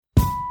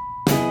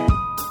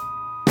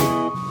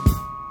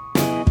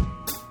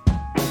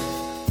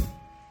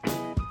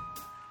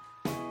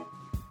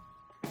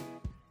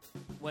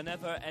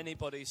whenever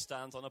anybody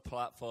stands on a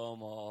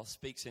platform or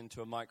speaks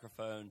into a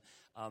microphone,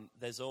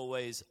 there's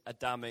always a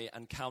dummy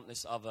and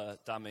countless other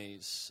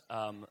dummies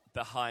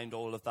behind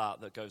all of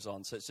that goes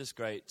on. So it's just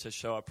great to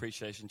show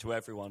appreciation to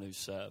everyone who's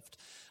served.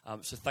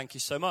 So thank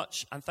you so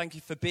much. And thank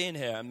you for being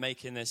here and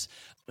making this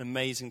an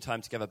amazing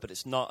time together. But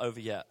it's not over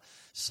yet.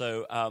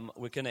 So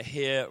we're going to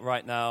hear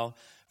right now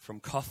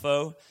from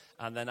Kofo.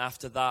 And then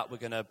after that, we're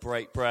going to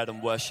break bread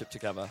and worship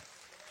together.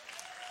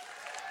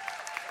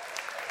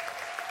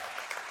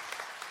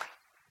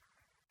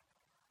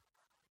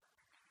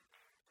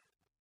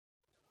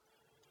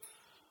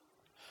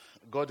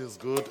 God is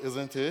good,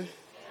 isn't he?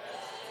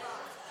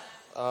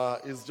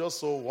 It's just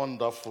so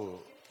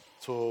wonderful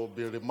to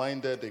be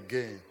reminded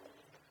again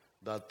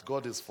that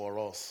God is for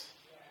us.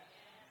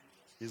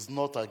 He's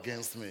not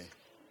against me.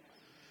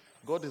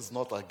 God is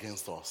not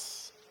against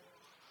us.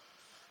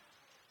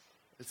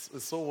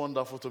 It's so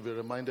wonderful to be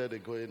reminded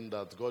again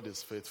that God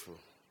is faithful.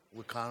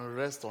 We can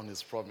rest on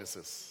his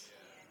promises,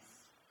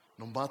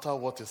 no matter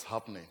what is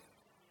happening.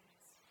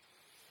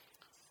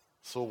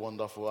 So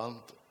wonderful. And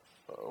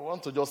I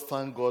want to just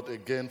thank God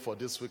again for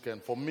this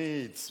weekend. For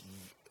me, it's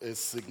a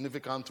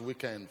significant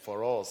weekend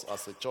for us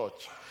as a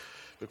church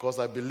because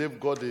I believe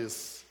God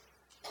is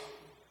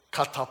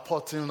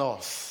catapulting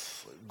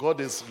us.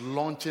 God is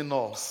launching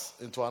us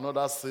into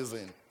another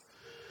season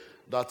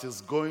that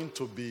is going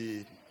to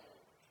be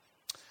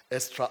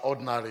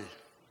extraordinary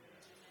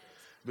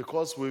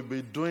because we'll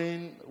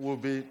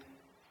be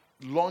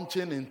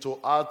launching into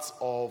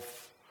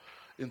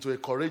a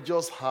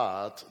courageous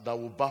heart that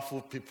will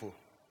baffle people.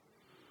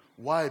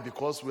 Why?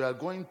 Because we are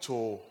going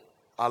to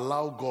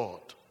allow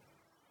God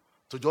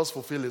to just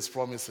fulfill his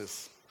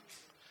promises.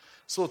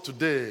 So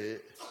today,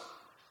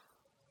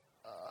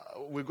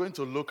 we're going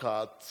to look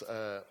at,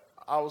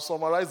 I'll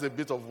summarize a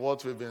bit of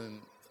what we've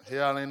been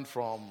hearing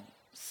from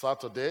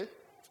Saturday.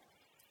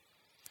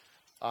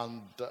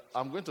 And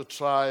I'm going to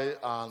try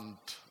and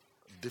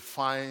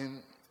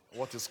define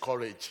what is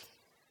courage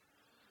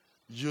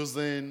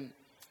using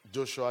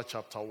Joshua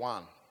chapter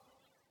 1.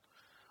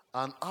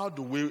 And how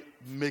do we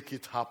make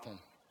it happen?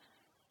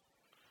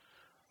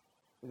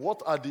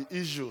 What are the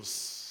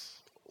issues?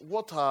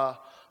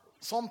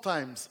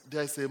 Sometimes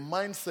there is a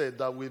mindset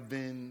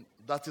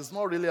that is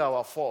not really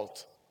our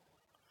fault,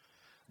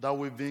 that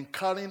we've been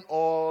carrying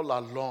all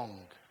along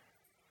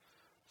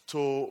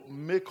to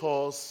make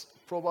us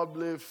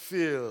probably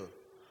feel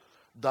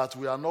that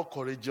we are not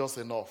courageous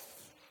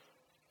enough.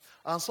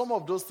 And some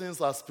of those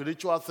things are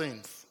spiritual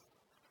things.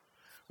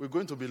 We're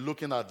going to be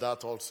looking at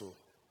that also.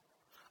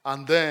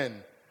 And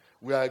then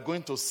we are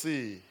going to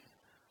see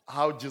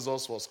how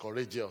Jesus was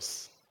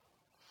courageous.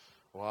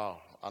 Wow.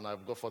 And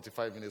I've got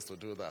 45 minutes to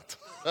do that.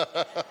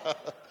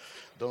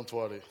 Don't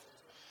worry.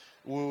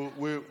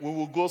 We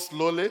will go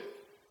slowly.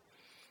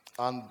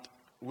 And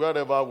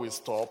wherever we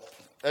stop,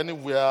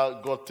 anywhere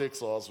God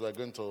takes us, we are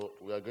going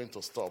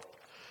to stop.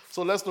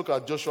 So let's look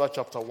at Joshua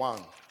chapter 1.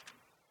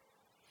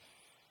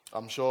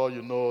 I'm sure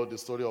you know the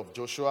story of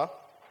Joshua,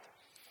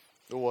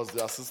 who was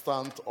the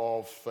assistant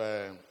of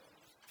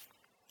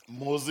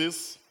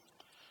Moses.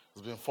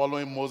 He's been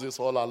following Moses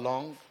all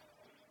along.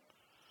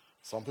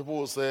 Some people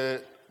will say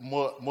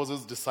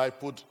Moses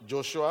discipled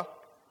Joshua.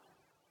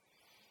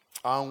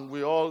 And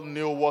we all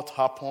knew what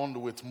happened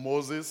with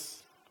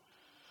Moses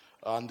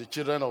and the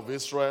children of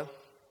Israel,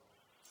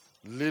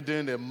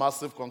 leading a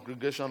massive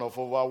congregation of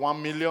over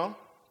 1 million.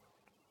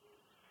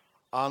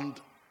 And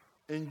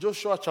in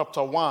Joshua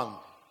chapter 1,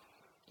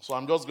 so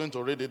I'm just going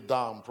to read it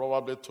down,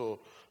 probably to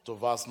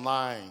verse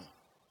 9.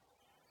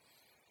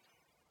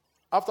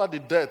 After the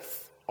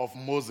death of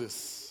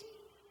Moses,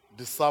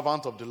 the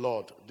servant of the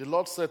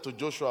Lord said to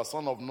Joshua,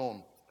 son of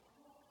Nun,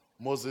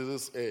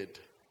 Moses' aide,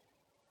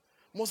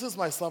 Moses,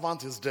 my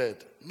servant, is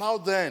dead. Now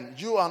then,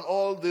 you and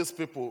all these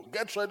people,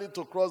 get ready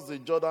to cross the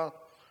Jordan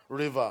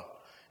River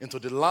into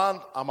the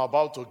land I'm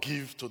about to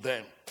give to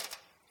them,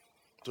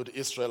 to the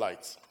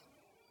Israelites.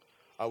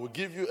 I will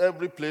give you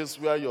every place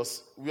where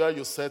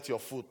you set your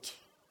foot.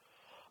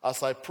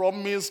 As I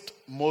promised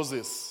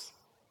Moses,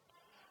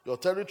 your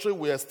territory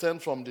will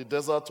extend from the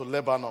desert to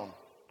Lebanon,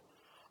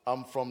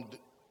 and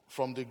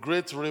from the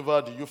great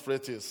river, the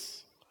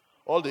Euphrates,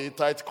 all the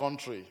Hittite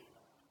country,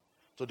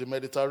 to the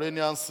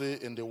Mediterranean Sea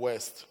in the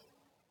west.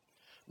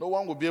 No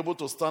one will be able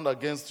to stand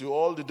against you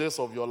all the days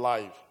of your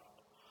life.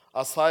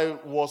 As I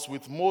was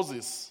with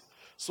Moses,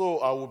 so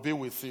I will be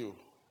with you.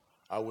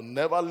 I will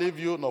never leave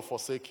you nor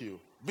forsake you.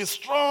 Be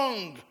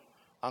strong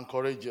and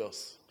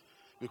courageous,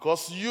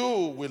 because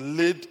you will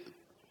lead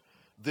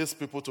these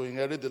people to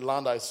inherit the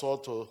land I swore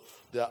to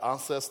their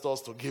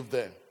ancestors to give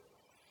them.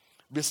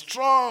 Be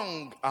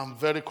strong and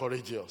very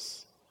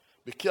courageous.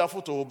 Be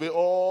careful to obey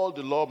all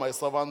the law my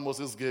servant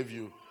Moses gave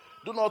you.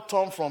 Do not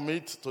turn from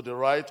it to the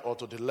right or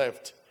to the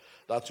left,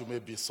 that you may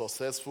be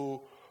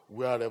successful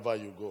wherever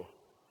you go.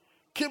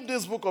 Keep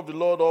this book of the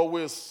Lord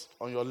always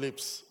on your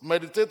lips.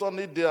 Meditate on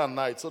it day and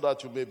night, so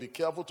that you may be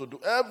careful to do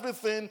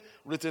everything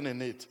written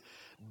in it.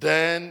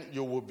 Then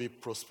you will be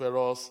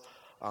prosperous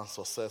and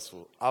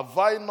successful. Have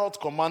I not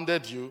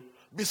commanded you?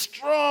 Be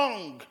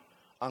strong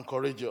and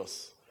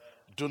courageous.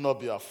 Do not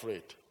be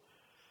afraid.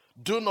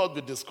 Do not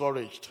be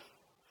discouraged,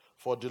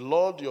 for the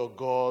Lord your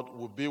God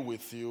will be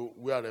with you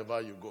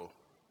wherever you go.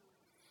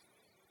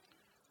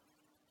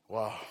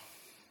 Wow.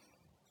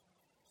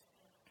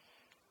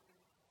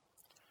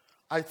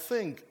 I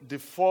think the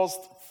first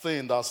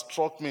thing that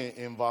struck me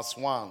in verse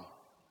 1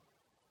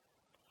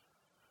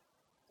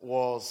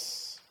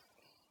 was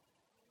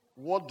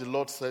what the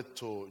Lord said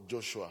to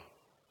Joshua.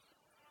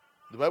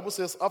 The Bible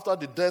says, after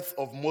the death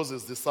of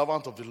Moses, the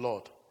servant of the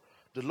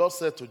Lord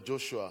said to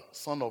Joshua,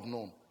 son of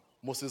Nun,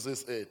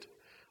 Moses' aide,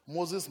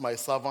 Moses, my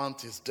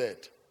servant, is dead.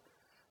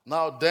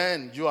 Now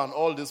then, you and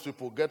all these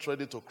people get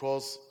ready to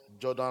cross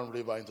Jordan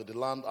River into the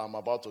land I'm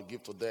about to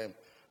give to them,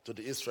 to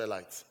the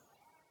Israelites.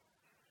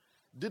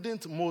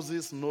 Didn't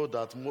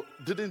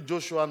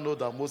Joshua know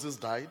that Moses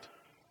died?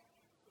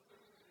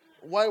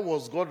 Why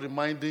was God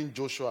reminding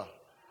Joshua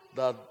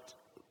that,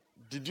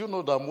 did you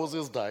know that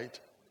Moses died?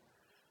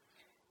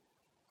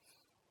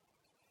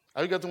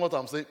 Are you getting what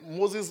I'm saying?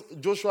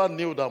 Joshua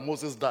knew that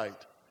Moses died.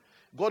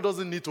 God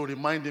doesn't need to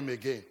remind him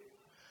again.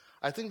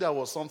 I think that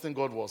was something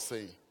God was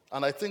saying.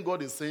 And I think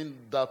God is saying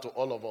that to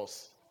all of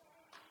us.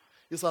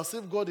 It's as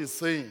if God is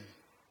saying,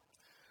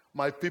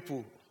 my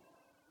people,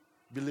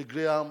 Billy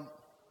Graham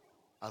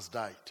has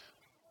died.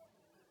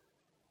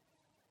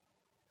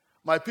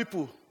 My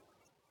people,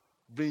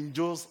 Bryn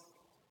Jones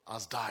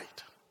has died.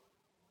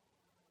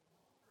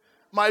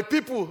 My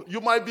people, you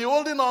might be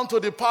holding on to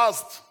the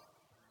past.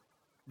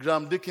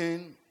 Graham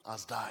Dickin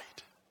has died.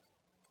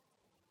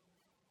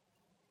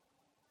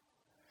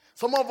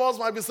 Some of us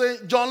might be saying,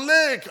 John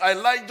Lake, I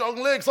like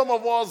John Lake. Some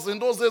of us, in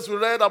those days, we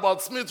read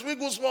about Smith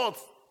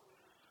Wigglesworth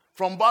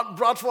from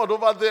Bradford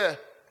over there.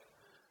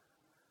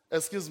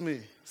 Excuse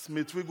me,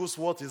 Smith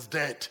Wigglesworth is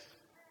dead.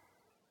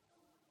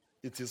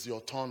 It is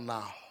your turn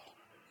now.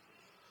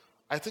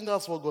 I think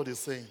that's what God is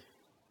saying.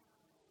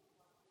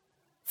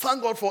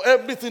 Thank God for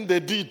everything they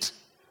did.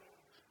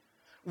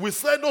 We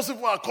said those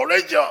people are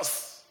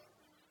courageous.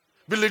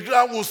 Billy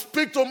Graham will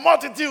speak to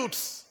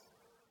multitudes.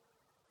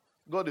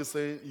 God is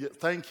saying, yeah,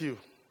 thank you.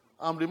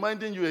 I'm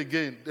reminding you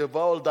again, they've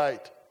all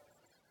died.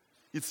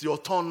 It's your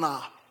turn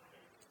now.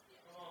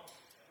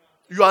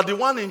 You are the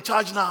one in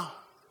charge now.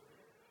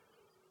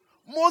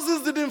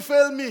 Moses didn't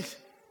fail me.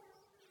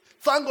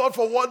 Thank God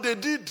for what they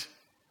did.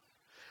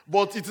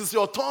 But it is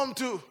your turn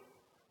too.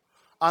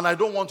 And I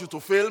don't want you to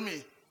fail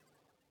me.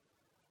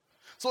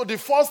 So the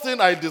first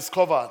thing I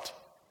discovered,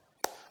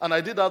 and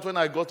I did that when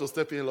I got to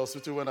Step In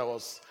Hospital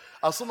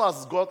as soon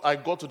as I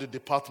got to the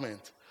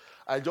department,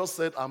 I just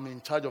said, I'm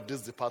in charge of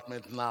this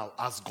department now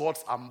as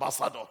God's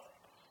ambassador.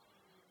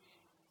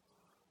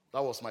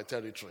 That was my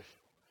territory.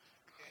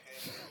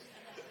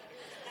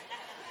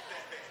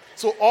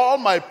 So all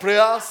my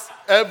prayers,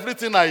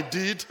 everything I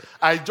did,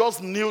 I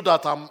just knew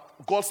that I'm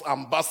God's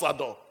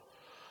ambassador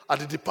at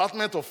the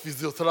Department of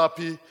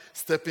Physiotherapy,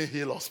 Stepping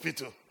Hill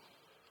Hospital.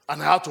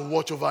 And I had to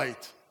watch over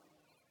it.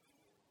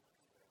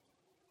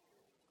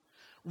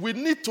 We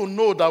need to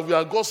know that we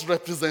are God's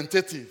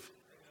representative.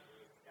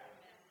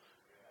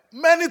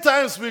 Many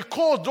times we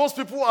call those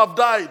people who have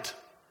died.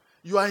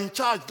 You are in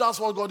charge. That's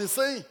what God is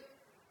saying.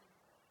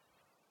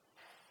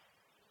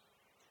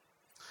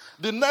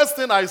 The next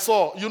thing I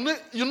saw,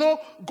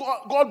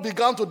 God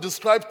began to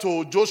describe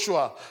to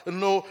Joshua,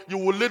 you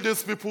will lead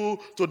these people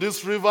to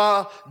this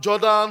river,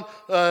 Jordan,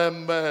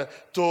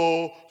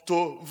 to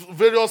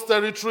various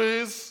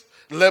territories,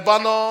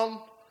 Lebanon,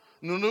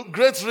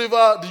 great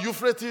river, the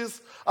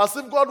Euphrates, as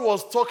if God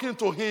was talking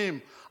to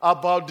him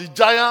about the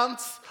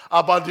giants,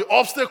 about the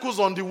obstacles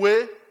on the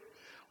way.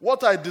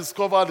 What I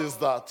discovered is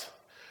that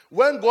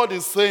when God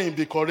is saying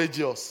be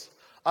courageous,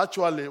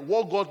 actually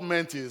what God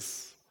meant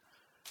is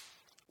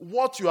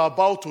what you are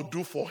about to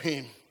do for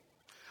him,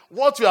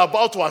 what you are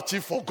about to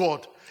achieve for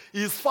God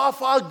is far,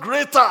 far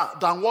greater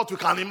than what we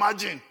can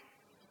imagine.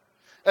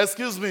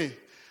 Excuse me,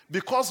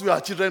 because we are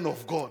children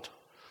of God,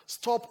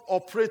 stop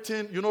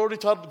operating.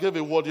 Richard gave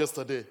a word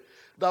yesterday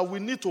that we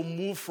need to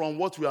move from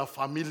what we are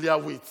familiar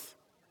with.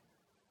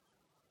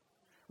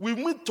 We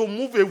need to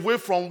move away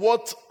from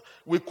what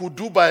we could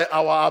do by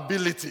our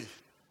ability.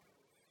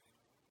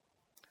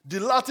 The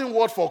Latin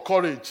word for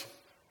courage,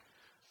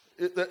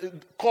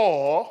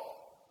 cor,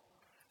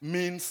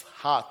 means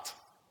heart.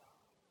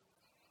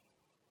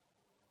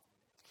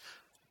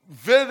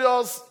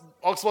 Various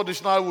Oxford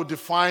Dictionary would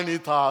define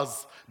it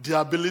as the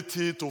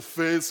ability to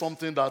face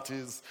something that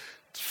is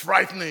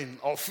frightening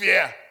or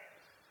fear.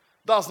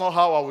 That's not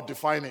how I would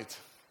define it.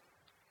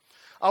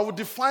 I would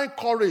define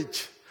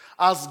courage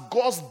as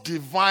God's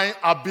divine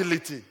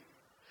ability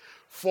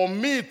for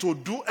me to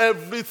do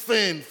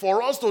everything,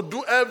 for us to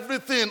do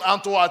everything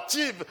and to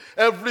achieve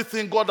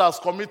everything God has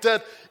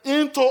committed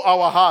into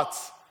our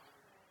hearts,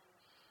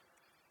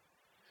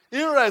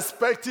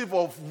 irrespective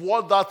of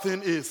what that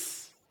thing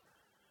is.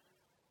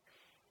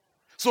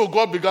 So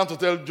God began to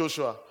tell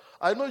Joshua,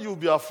 I know you'll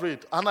be afraid,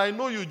 and I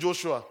know you,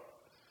 Joshua.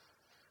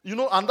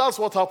 And that's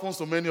what happens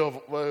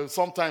to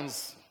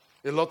sometimes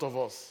a lot of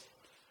us.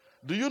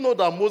 Do you know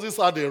that Moses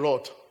had a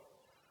rod?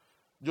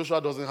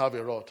 Joshua doesn't have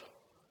a rod.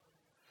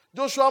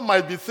 Joshua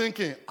might be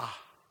thinking,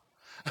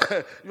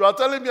 you are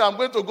telling me I'm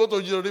going to go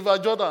to the River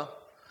Jordan.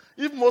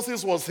 If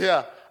Moses was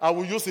here, I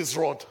will use his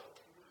rod.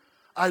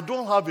 I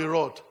don't have a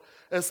rod.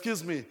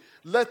 Excuse me.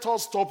 Let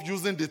us stop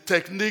using the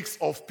techniques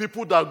of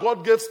people that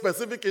God gave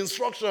specific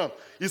instruction.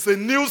 It's a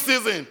new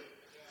season.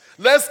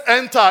 Let's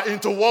enter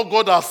into what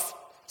God has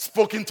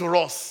spoken to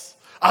us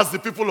as the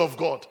people of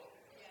God.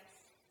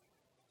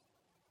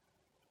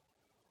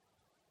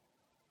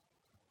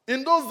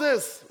 In those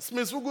days,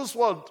 Smith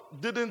Wigglesworth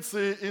didn't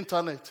see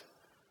internet.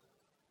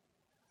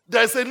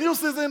 There's a new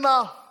season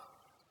now.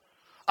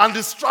 And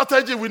the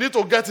strategy, we need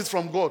to get it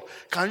from God.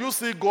 Can you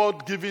see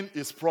God giving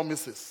his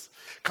promises?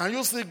 Can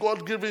you see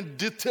God giving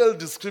detailed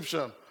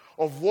description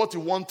of what he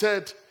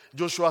wanted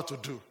Joshua to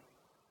do?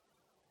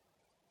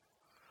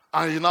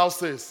 And he now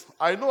says,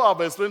 I know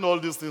I've explained all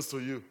these things to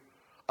you,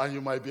 and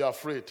you might be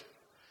afraid.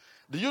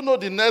 Do you know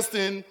the next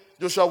thing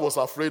Joshua was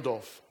afraid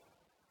of?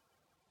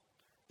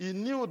 He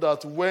knew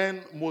that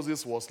when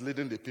Moses was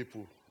leading the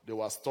people, they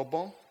were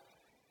stubborn,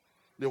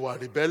 they were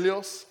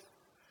rebellious.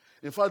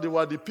 In fact, they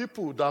were the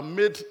people that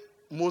made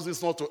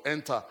Moses not to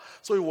enter.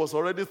 So he was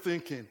already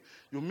thinking,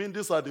 you mean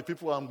these are the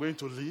people I'm going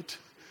to lead?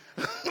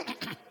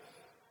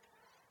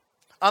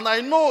 And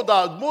I know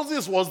that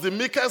Moses was the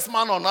meekest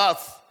man on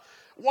earth.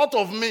 What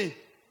of me?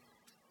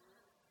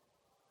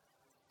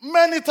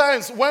 Many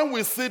times when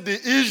we see the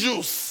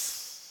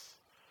issues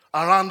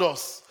around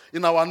us,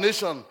 in our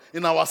nation,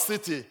 in our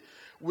city,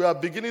 we are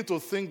beginning to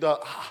think that,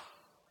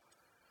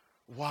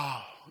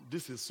 wow,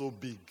 this is so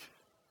big.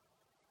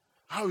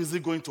 How is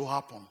it going to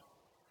happen?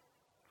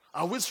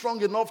 Are we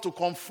strong enough to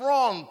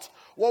confront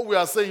what we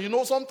are saying? You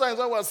know, sometimes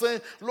when we are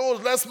saying,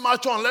 Lord, let's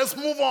march on, let's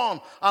move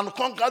on and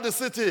conquer the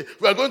city.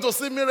 We are going to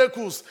see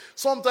miracles.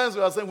 Sometimes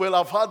we are saying, well,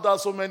 I've heard that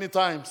so many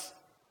times.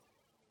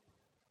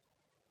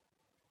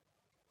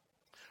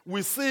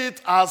 We see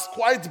it as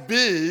quite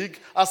big,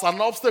 as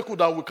an obstacle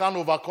that we can't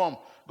overcome.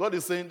 God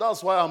is saying,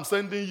 that's why I'm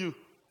sending you.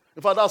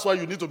 In fact, that's why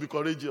you need to be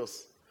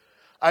courageous.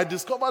 I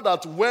discovered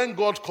that when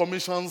God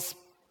commissions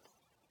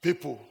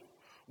people,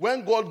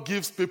 when God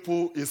gives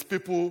his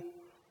people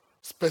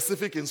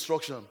specific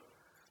instruction,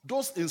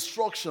 those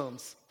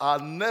instructions are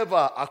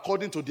never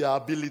according to their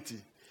ability.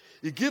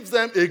 He gives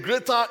them a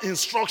greater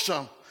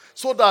instruction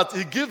so that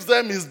he gives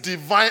them his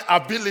divine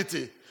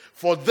ability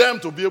for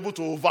them to be able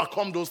to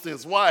overcome those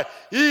things. Why?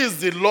 He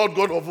is the Lord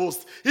God of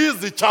hosts. He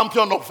is the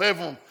champion of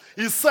heaven.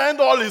 He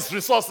sent all his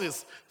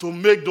resources to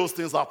make those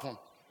things happen.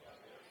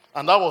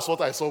 And that was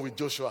what I saw with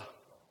Joshua.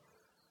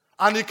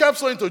 And he kept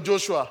saying to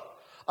Joshua,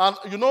 and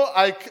you know,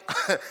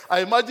 I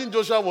imagine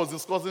Joshua was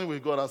discussing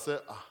with God and said,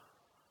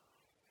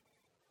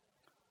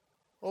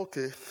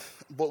 okay,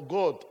 but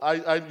God,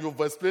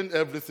 you've explained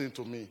everything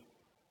to me.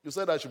 You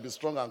said I should be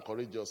strong and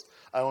courageous.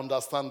 I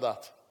understand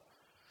that.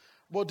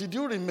 But did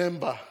you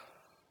remember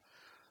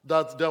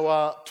that there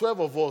were 12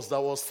 of us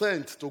that were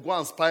sent to go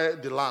and spy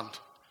the land?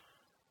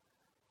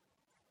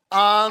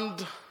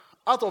 And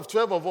out of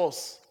 12 of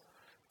us,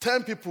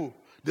 10 people,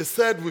 they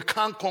said we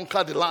can't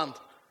conquer the land.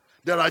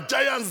 There are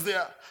giants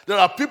there. There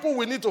are people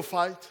we need to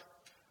fight.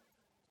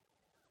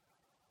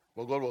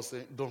 But God was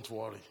saying, don't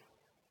worry.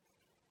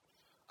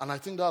 And I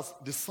think that's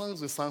the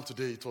songs we sang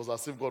today. It was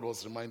as if God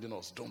was reminding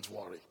us, don't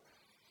worry.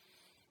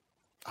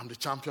 I'm the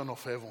champion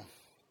of heaven.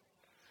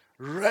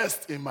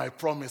 Rest in my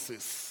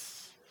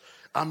promises.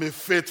 I'm a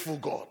faithful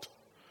God.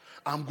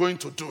 I'm going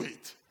to do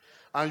it.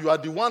 And you are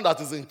the one that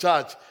is in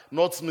charge,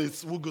 not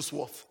Smith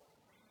Wigglesworth,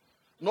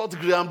 not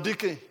Graham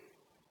Dickin.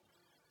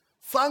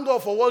 Thank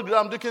God for what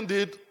Graham Dickin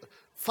did.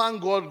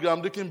 Thank God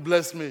Graham Dickin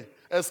blessed me.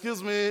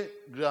 Excuse me,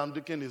 Graham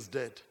Dickin is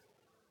dead.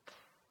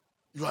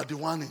 You are the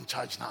one in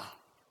charge now.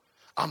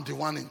 I'm the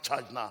one in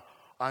charge now.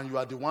 And you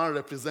are the one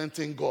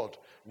representing God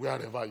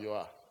wherever you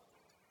are.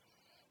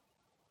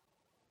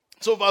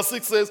 So verse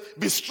 6 says,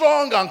 be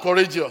strong and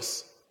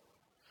courageous,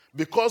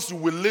 because you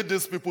will lead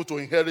these people to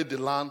inherit the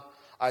land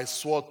I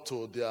swore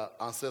to their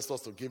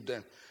ancestors to give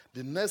them.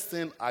 The next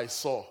thing I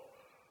saw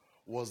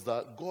was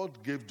that God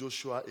gave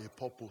Joshua a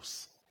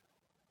purpose.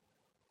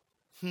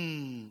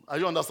 Are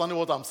you understanding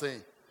what I'm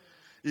saying?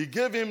 He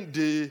gave him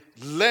the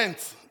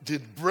length, the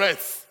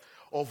breadth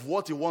of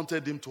what he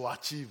wanted him to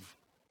achieve.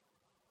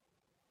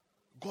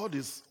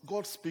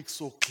 God speaks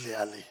so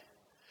clearly.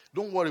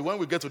 Don't worry, when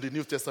we get to the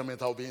New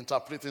Testament, I'll be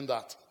interpreting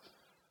that.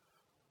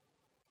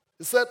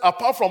 He said,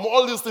 apart from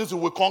all these things you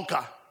will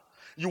conquer,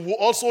 you will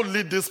also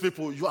lead these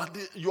people. You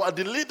are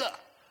the leader.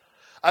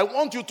 I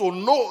want you to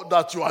know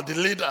that you are the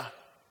leader.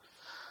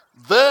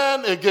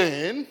 Then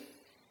again,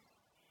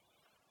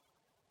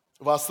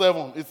 verse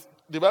 7,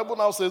 the Bible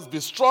now says, be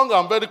strong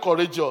and very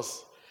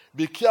courageous.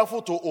 Be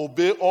careful to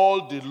obey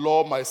all the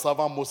law my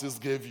servant Moses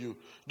gave you.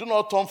 Do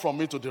not turn from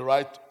me to the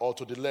right or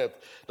to the left,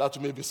 that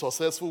you may be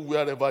successful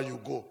wherever you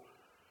go.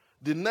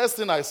 The next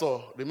thing I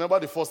saw, remember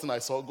the first thing I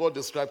saw, God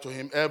described to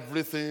him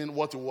everything,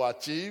 what he will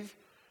achieve.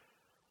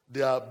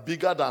 They are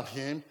bigger than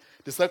him.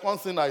 The second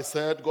thing I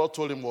said, God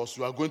told him was,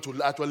 you are going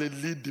to actually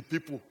lead the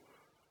people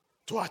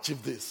to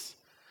achieve this.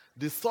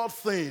 The third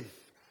thing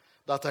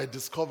that I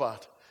discovered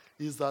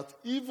is that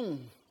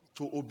even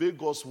to obey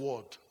God's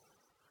word,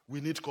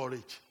 we need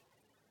courage.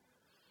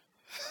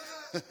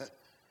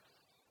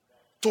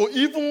 To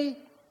even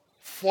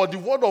for the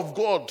word of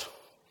God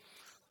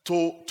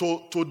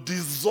to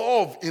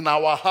dissolve in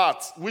our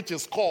hearts, which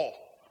is core,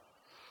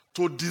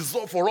 to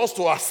dissolve, for us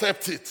to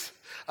accept it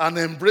and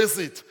embrace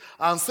it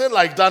and say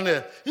like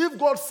Daniel, if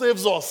God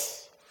saves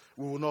us,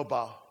 we will not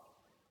bow.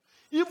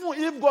 Even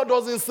if God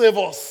doesn't save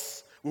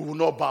us, we will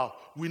not bow.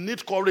 We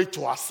need courage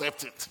to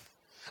accept it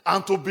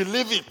and to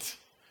believe it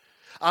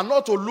and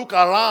not to look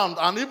around,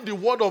 and if the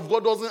word of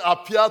God doesn't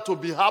appear to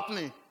be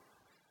happening.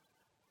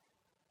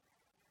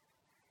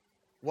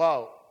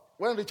 Wow.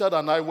 When Richard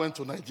and I went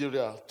to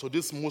Nigeria, to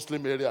this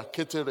Muslim area,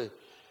 Ketere,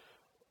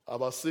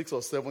 about 6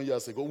 or 7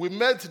 years ago, we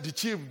met the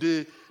chief,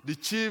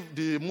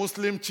 the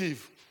Muslim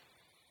chief.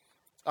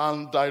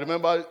 And I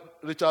remember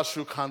Richard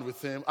shook hands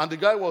with him. And the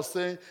guy was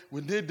saying,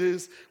 we need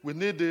this, we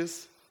need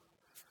this.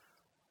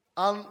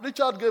 And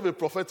Richard gave a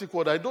prophetic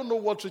word. I don't know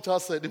what Richard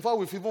said. In fact,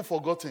 we've even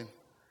forgotten.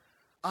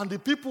 And the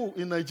people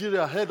in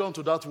Nigeria held on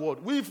to that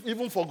word. We've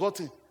even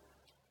forgotten.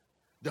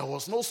 There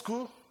was no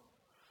school.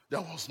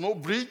 There was no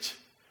bridge.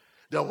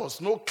 There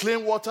was no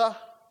clean water.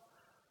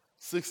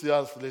 6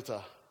 years later,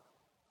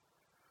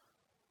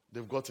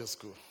 they've got a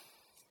school.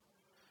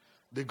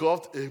 They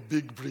got a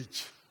big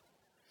bridge.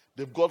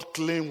 They've got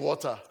clean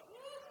water.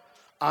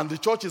 And the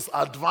church is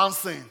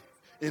advancing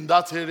in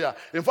that area.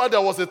 In fact,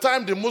 there was a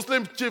time the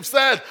Muslim chief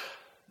said,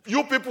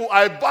 you people,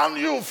 I ban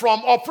you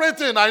from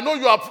operating. I know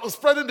you are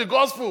spreading the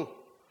gospel.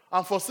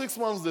 And for 6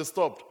 months they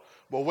stopped.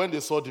 But when they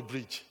saw the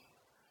bridge,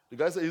 the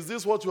guy said, is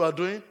this what you are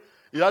doing?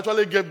 He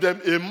actually gave them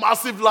a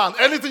massive land.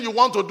 Anything you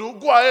want to do,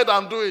 go ahead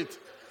and do it.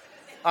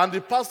 And the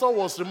pastor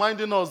was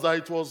reminding us that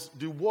it was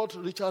the word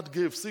Richard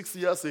gave 6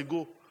 years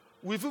ago.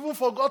 We've even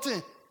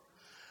forgotten.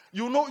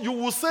 You know, you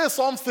will say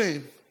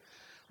something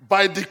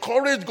by the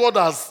courage God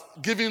has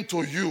given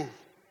to you.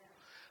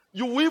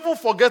 You will even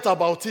forget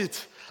about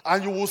it.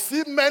 And you will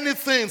see many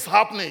things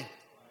happening.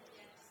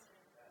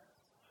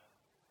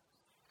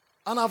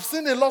 And I've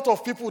seen a lot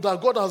of people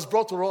that God has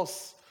brought to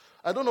us.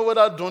 I don't know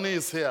whether Donnie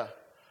is here.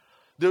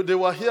 They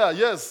were here,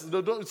 yes,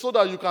 so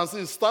that you can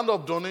see. Stand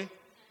up, Donnie.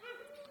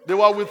 They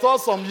were with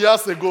us some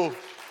years ago.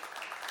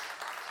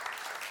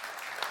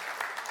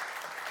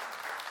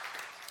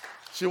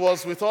 She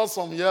was with us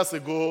some years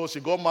ago.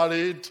 She got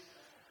married.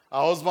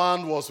 Her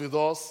husband was with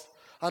us.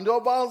 And the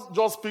husband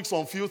just speaks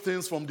some few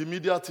things from the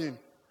media team.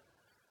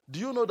 Do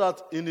you know that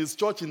in his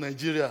church in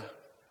Nigeria,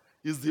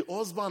 it's the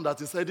husband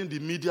that is heading the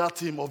media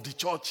team of the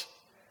church?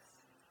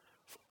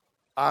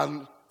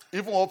 And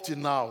even up till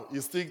now,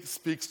 he still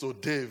speaks to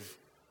Dave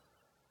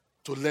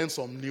to learn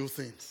some new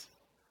things.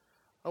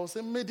 I was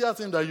saying media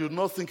thing that you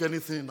not think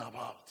anything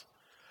about.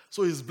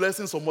 So he's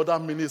blessing some other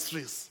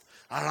ministries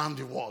around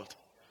the world.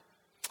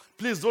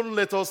 Please don't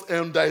let us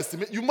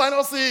underestimate. You might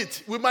not see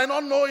it. We might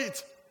not know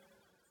it.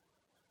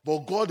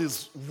 But God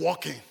is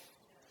working.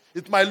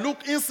 It might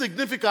look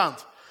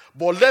insignificant,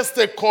 but let's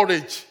take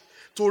courage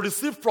to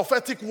receive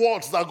prophetic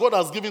words that God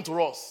has given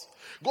to us.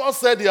 God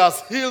said he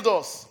has healed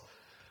us.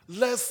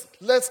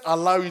 Let's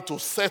allow it to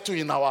settle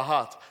in our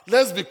heart.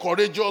 Let's be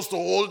courageous to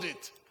hold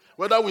it,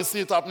 whether we see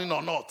it happening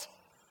or not.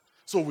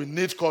 So we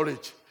need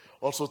courage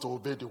also to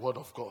obey the word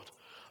of God.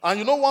 And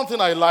you know one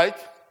thing I like?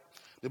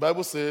 The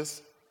Bible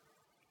says,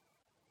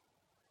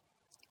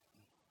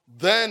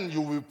 then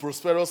you will be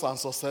prosperous and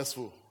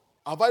successful.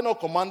 Have I not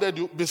commanded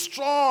you? Be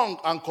strong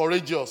and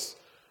courageous.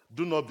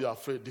 Do not be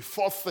afraid. The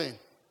fourth thing,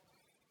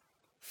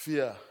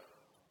 fear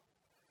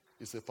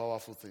is a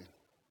powerful thing.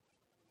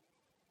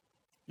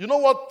 You know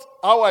what?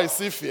 How I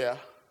see fear?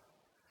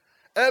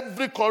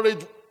 Every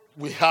courage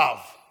we have,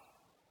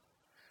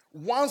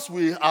 once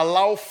we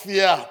allow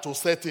fear to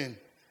set in,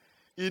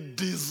 it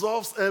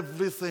dissolves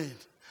everything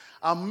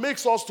and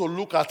makes us to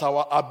look at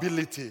our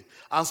ability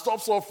and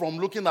stops us from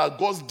looking at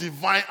God's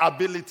divine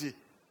ability.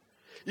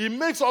 It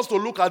makes us to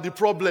look at the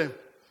problem.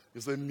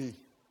 You say, me.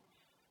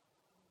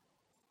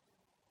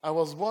 I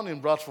was born in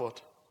Bradford.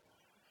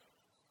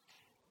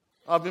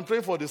 I've been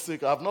praying for the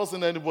sick. I've not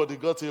seen anybody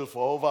got healed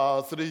for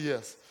over 3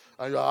 years.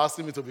 And you are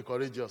asking me to be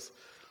courageous.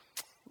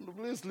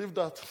 Please leave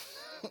that.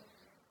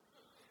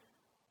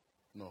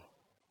 No.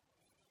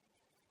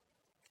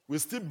 We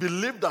still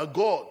believe that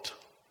God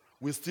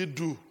will still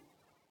do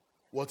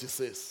what he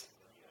says.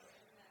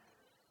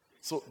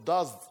 So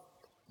that's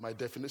my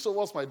definition. So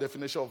what's my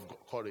definition of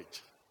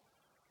courage?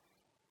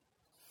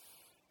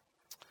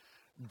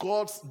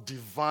 God's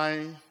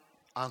divine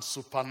and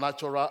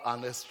supernatural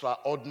and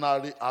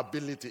extraordinary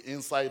ability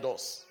inside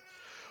us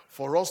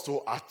for us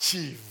to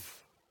achieve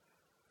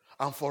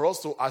and for us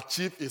to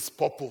achieve his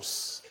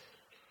purpose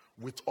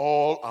with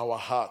all our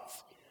heart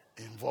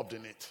involved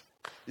in it.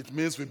 It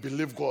means we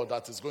believe God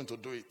that is going to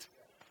do it.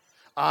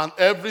 And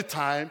every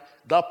time,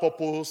 that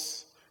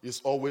purpose is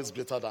always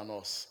greater than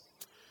us.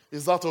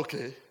 Is that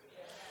okay?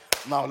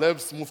 Yes. Now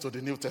let's move to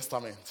the New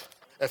Testament.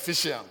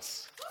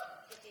 Ephesians.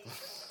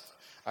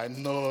 I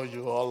know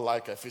you all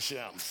like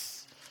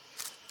Ephesians.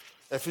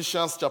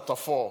 Ephesians chapter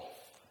 4.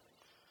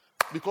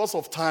 because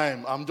of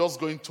time, I'm just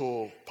going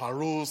to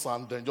peruse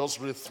and then just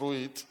read through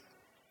it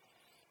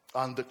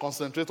and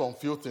concentrate on a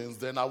few things.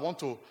 Then I want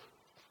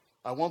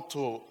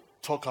to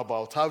talk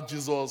about how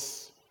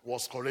Jesus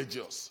was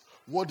courageous.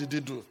 What did he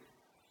do?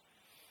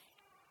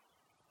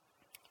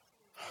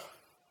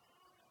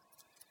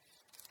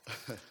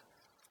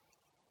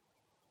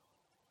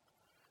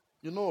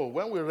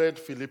 When we read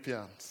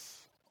Philippians,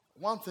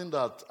 one thing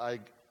that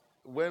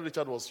when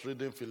Richard was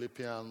reading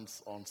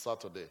Philippians on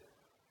Saturday,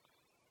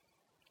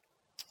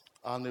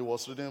 and he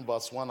was reading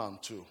verse 1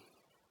 and 2,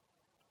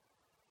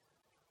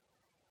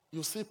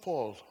 you see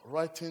Paul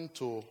writing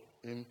to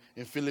him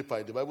in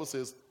Philippi. The Bible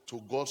says,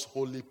 to God's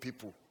holy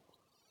people.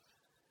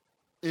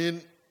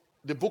 In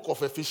the book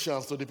of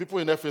Ephesians, to the people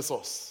in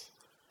Ephesus,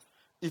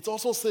 it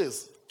also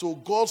says, to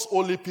God's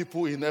holy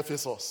people in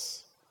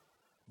Ephesus,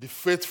 the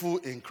faithful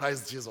in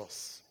Christ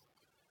Jesus.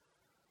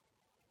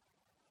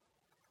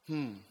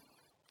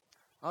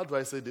 How do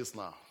I say this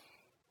now?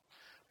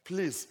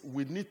 Please,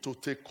 we need to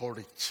take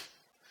courage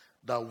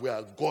that we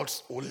are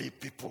God's holy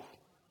people.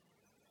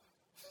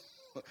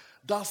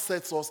 That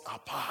sets us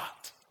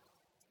apart.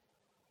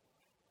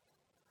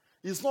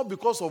 It's not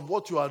because of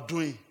what you are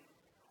doing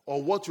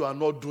or what you are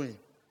not doing.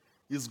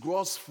 It's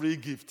God's free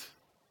gift.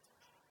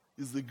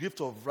 It's the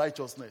gift of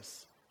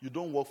righteousness. You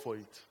don't work for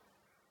it.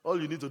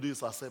 All you need to do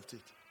is accept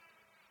it.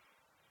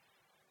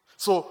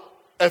 So,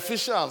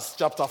 Ephesians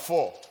chapter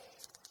 4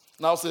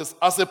 now says,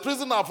 as a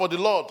prisoner for the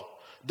Lord,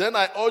 then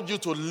I urge you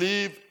to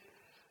live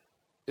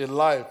a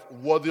life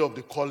worthy of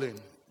the calling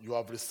you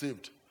have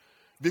received.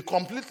 Be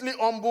completely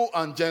humble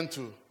and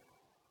gentle.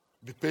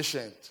 Be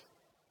patient,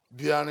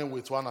 bearing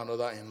with one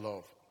another in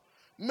love.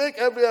 Make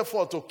every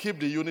effort to keep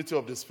the unity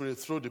of the Spirit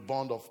through the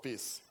bond of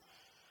peace.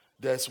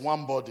 There is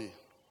one body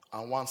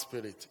and one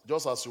Spirit,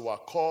 just as you were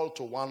called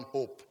to one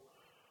hope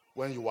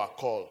when you were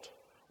called.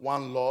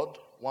 One Lord,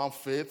 one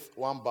faith,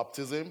 one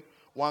baptism,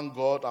 one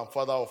God and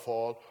Father of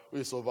all, who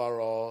is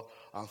over all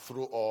and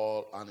through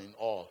all and in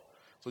all.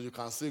 So you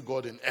can see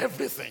God in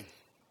everything.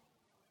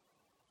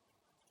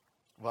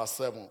 Verse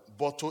 7.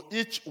 But to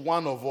each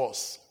one of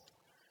us,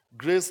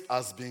 grace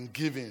has been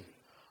given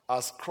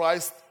as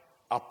Christ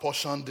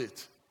apportioned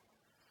it.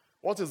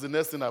 What is the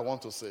next thing I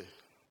want to say?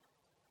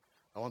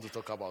 I want to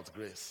talk about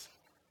grace.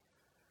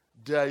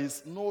 There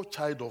is no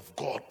child of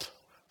God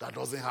that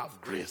doesn't have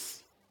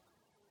grace.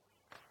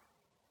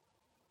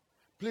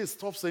 Please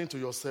stop saying to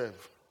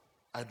yourself,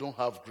 I don't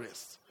have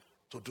grace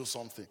to do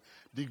something.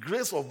 The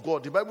grace of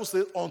God, the Bible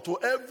says, unto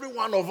every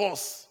one of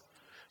us.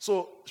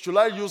 So, should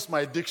I use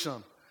my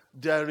diction?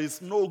 There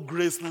is no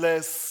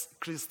graceless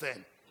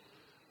Christian.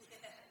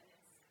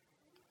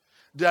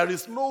 There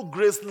is no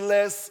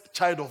graceless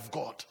child of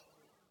God.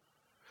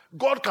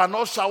 God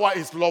cannot shower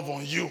his love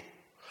on you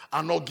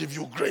and not give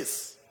you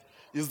grace.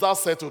 Is that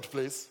settled,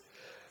 please?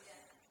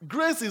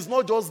 Grace is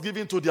not just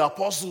given to the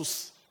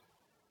apostles.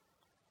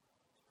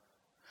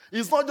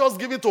 It's not just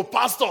given to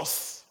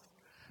pastors.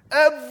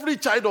 Every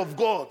child of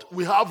God,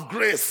 we have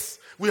grace.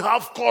 We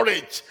have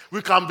courage.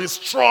 We can be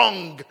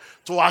strong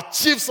to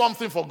achieve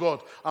something for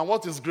God. And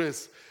what is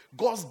grace?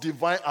 God's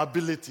divine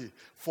ability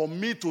for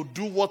me to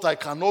do what I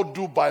cannot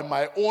do by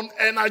my own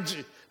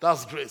energy.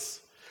 That's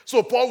grace.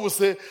 So Paul will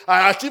say,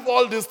 I achieve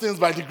all these things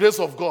by the grace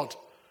of God.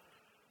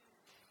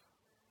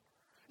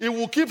 He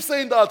will keep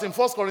saying that in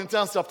 1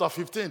 Corinthians chapter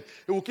 15.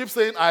 He will keep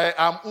saying, I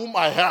am whom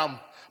I am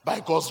by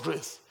God's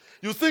grace.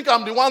 You think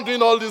I'm the one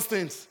doing all these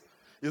things?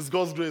 It's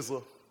God's grace.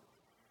 Oh.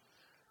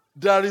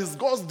 There is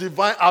God's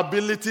divine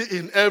ability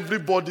in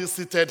everybody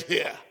seated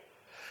here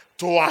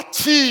to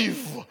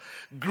achieve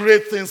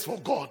great things for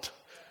God.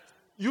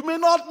 You may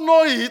not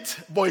know it,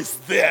 but it's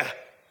there.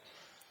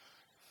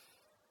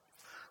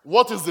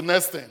 What is the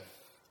next thing?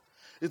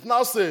 It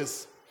now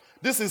says,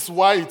 this is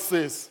why it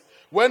says,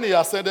 when he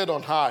ascended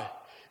on high,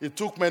 he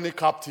took many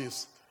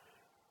captives.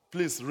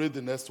 Please read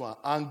the next one.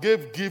 And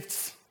gave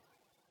gifts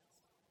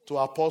to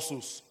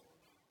apostles.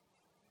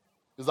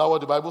 Is that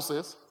what the Bible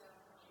says?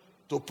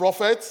 To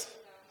prophets,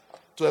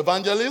 to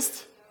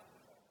evangelists.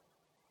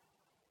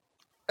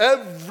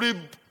 Every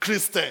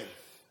Christian,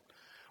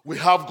 we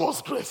have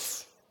God's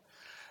grace.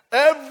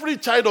 Every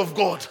child of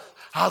God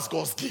has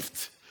God's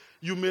gift.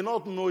 You may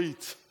not know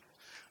it,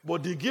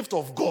 but the gift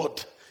of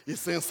God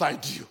is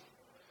inside you.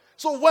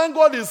 So when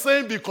God is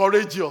saying be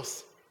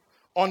courageous,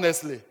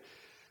 honestly,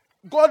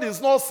 God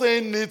is not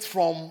saying it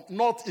from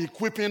not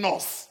equipping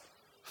us.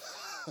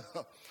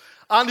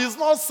 And he's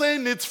not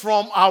saying it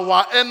from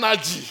our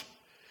energy,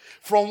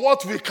 from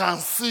what we can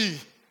see.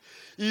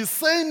 He's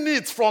saying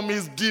it from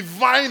his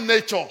divine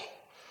nature.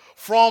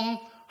 From,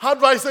 how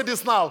do I say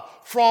this now?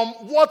 From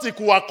what he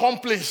could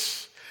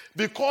accomplish.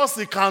 Because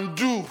he can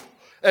do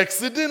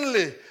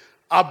exceedingly,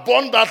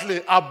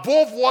 abundantly,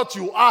 above what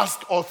you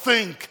ask or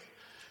think.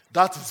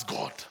 That is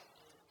God.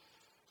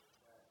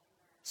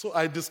 So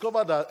I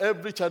discovered that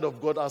every child of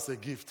God has a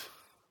gift.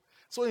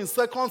 So in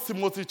 2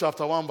 Timothy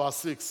chapter 1 verse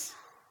 6,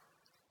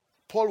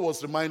 Paul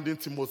was reminding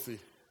Timothy. He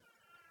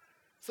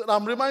said,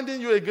 I'm reminding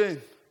you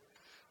again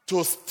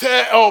to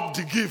stir up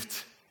the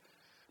gift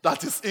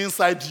that is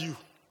inside you.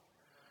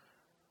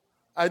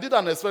 I did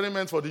an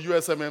experiment for the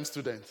USMM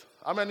students.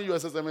 How many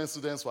USMM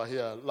students were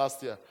here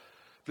last year?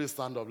 Please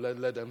stand up.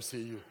 Let them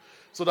see you.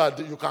 So that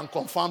you can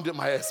confirm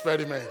my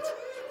experiment.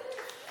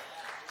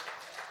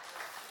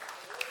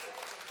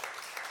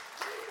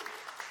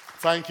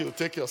 Thank you.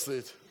 Take your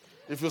seat.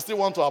 If you still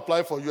want to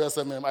apply for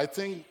USMM, I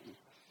think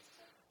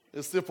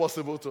it's still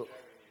possible to.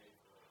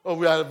 Oh,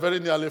 we are very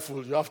nearly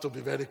full. You have to be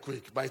very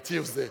quick by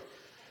Tuesday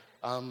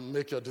and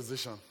make your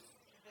decision.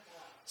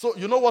 So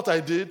you know what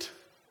I did?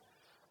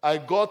 I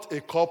got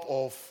a cup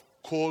of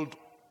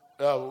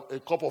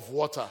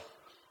water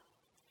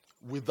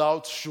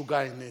without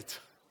sugar in it.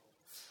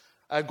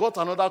 I got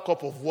another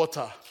cup of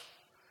water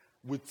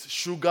with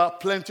sugar,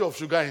 plenty of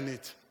sugar in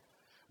it,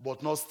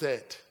 but not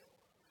stirred.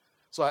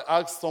 So I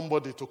asked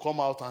somebody to come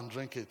out and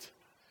drink it.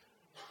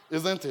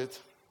 Isn't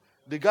it?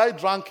 The guy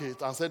drank it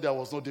and said there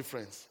was no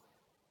difference.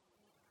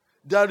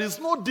 There is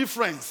no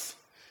difference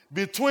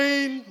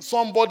between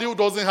somebody who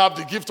doesn't have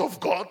the gift of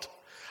God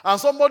and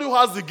somebody who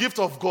has the gift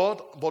of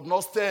God but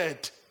not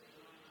stirred.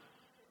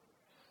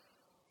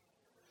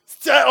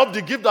 Stir up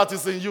the gift that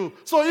is in you.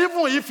 So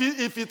even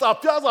if it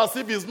appears as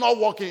if it's not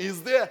working,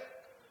 it's there.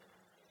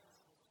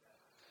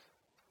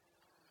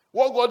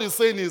 What God is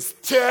saying is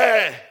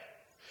stir.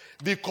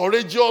 Be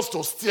courageous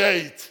to stir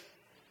it.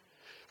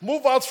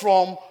 Move out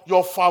from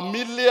your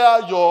familiar,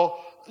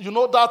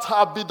 that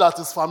habit that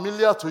is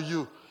familiar to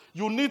you.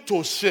 You need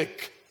to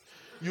shake.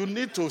 You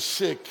need to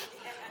shake.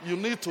 You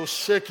need to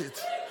shake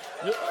it.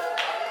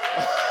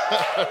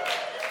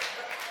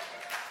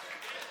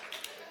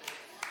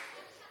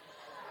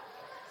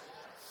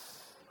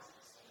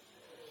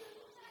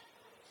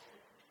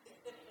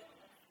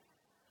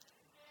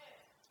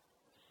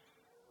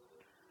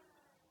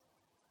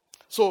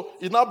 So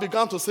he now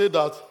began to say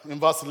that in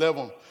verse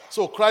 11.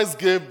 So Christ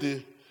gave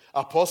the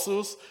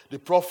apostles, the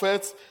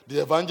prophets,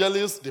 the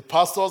evangelists, the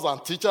pastors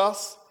and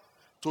teachers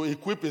to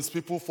equip his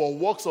people for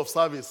works of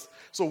service.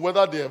 So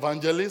whether the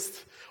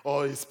evangelist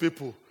or his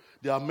people,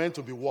 they are meant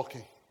to be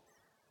working.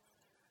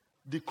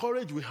 The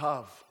courage we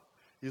have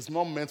is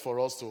not meant for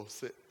us to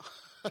say,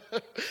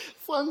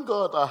 thank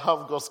God I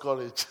have God's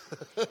courage.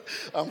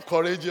 I'm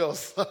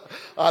courageous.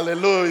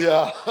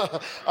 Hallelujah.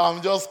 I'm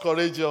just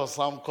courageous.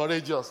 I'm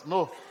courageous.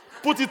 No.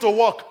 Put it to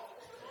work.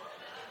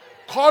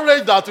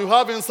 Courage that you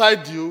have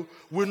inside you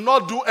will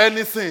not do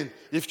anything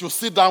if you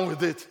sit down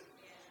with it.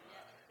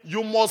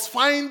 You must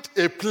find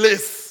a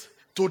place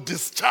to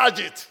discharge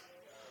it.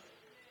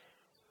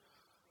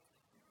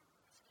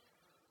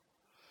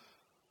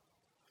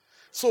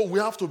 So we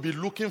have to be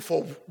looking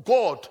for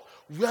God.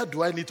 Where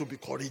do I need to be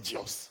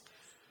courageous?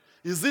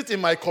 Is it in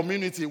my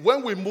community?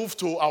 When we moved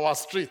to our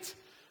street,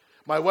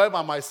 my wife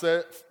and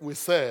myself, we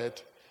said,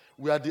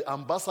 we are the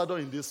ambassador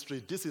in this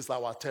street. This is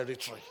our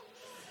territory.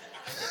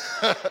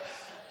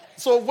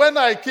 So when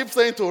I keep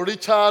saying to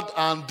Richard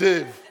and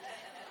Dave,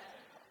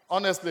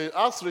 honestly,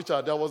 ask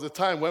Richard, there was a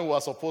time when we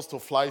were supposed to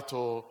fly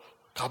to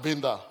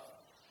Cabinda.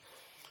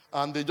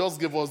 And they just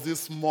gave us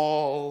this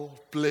small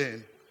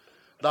plane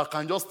that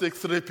can just take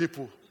 3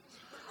 people.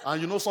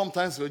 And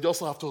sometimes we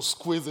just have to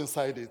squeeze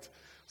inside it.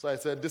 So I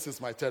said, this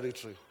is my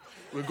territory.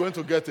 We're going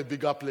to get a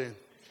bigger plane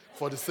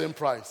for the same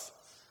price.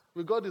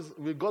 We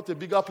got a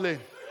bigger plane.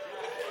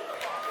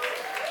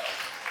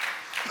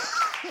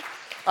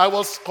 I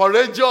was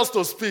courageous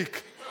to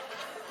speak.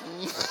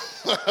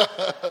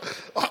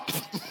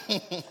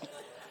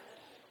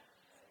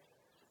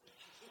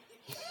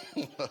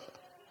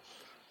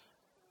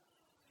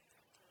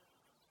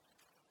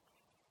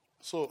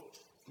 So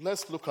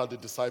let's look at the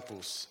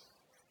disciples.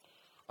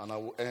 And I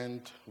will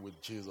end with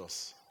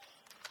Jesus.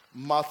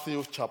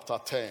 Matthew chapter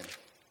 10.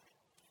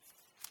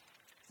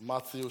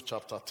 Matthew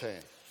chapter 10.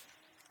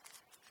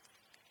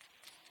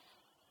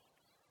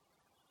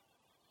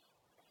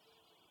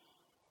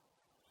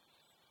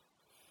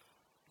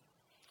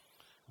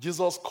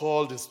 Jesus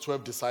called his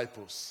 12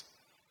 disciples.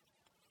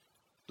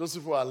 Those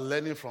people are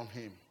learning from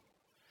him.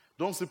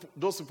 Those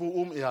people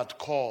whom he had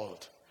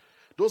called.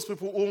 Those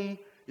people whom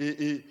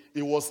he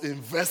was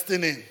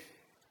investing in.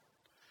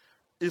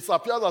 It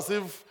appears as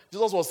if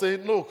Jesus was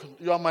saying, look,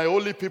 you are my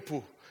only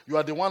people. You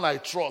are the one I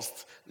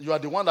trust. You are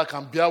the one that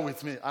can bear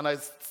with me. And I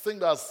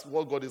think that's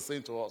what God is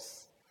saying to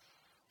us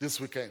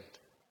this weekend.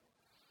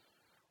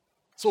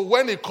 So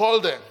when he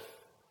called them,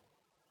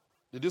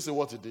 did you see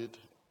what he did?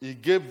 He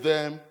gave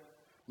them,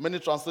 many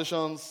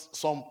translations,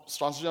 some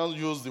translations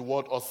use the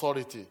word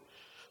authority.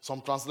 Some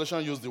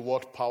translations use the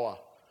word power.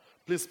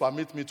 Please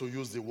permit me to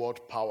use the word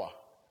power.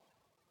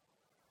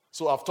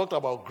 So I've talked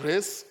about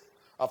grace.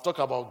 I've talked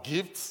about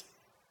gifts.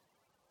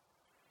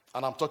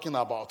 And I'm talking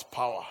about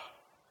power.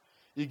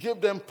 He gave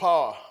them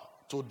power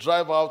to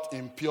drive out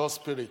impure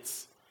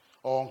spirits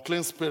or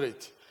unclean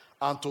spirit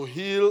and to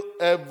heal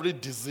every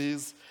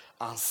disease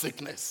and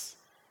sickness.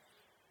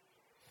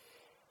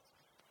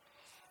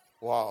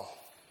 Wow.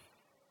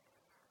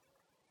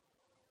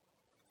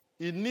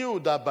 He knew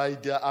that by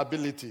their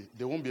ability,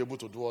 they won't be able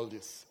to do all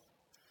this.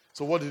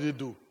 So what did he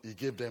do? He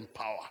gave them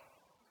power.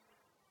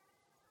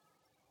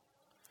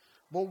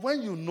 But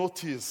when you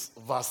notice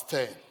verse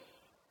 10,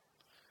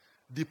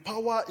 The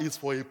power is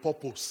for a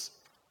purpose.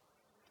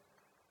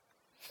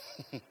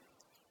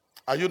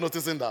 Are you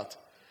noticing that?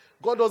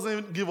 God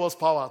doesn't give us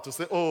power to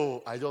say,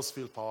 oh, I just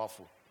feel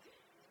powerful.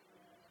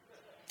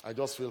 I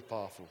just feel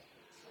powerful.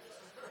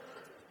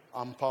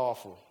 I'm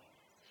powerful.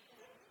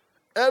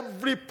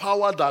 Every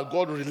power that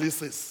God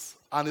releases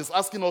and is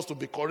asking us to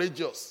be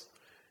courageous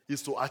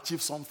is to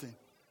achieve something.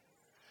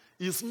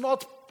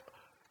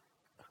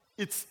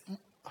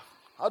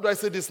 How do I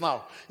say this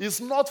now? It's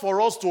not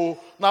for us to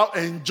now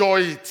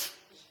enjoy it.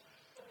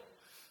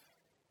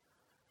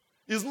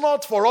 It's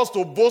not for us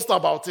to boast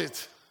about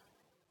it.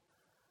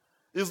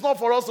 It's not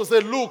for us to say,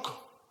 look,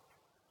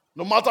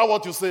 no matter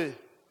what you say,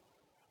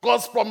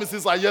 God's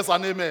promises are yes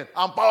and amen.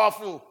 I'm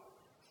powerful.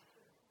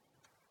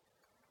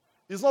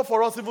 It's not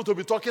for us even to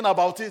be talking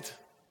about it.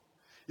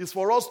 It's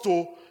for us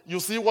to, you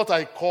see what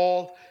I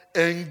call,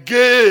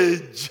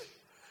 engage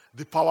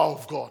the power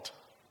of God.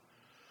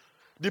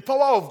 The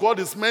power of God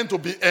is meant to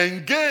be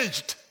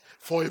engaged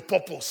for a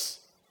purpose.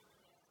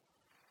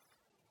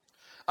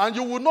 And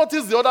you will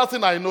notice the other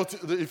thing I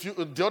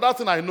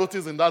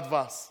notice in that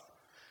verse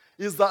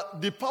is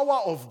that the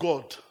power of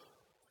God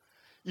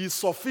is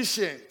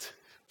sufficient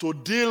to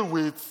deal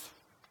with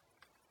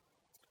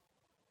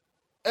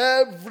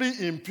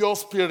every impure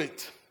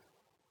spirit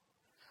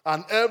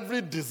and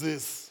every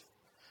disease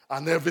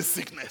and every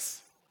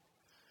sickness.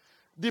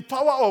 The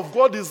power of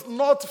God is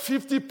not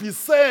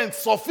 50%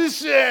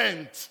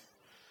 sufficient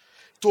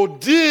to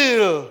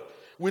deal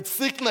with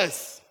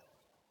sickness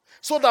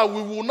so that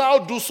we will now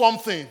do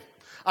something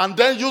and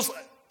then use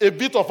a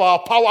bit of our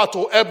power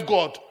to help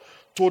God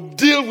to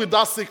deal with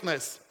that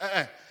sickness.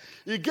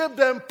 He gave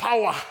them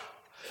power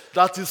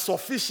that is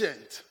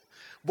sufficient,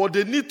 but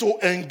they need to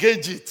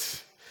engage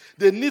it.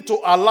 They need to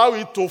allow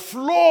it to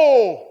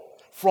flow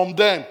from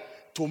them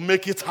to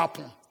make it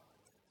happen.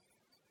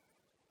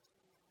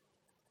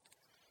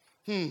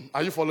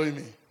 Are you following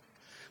me?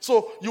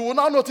 So you will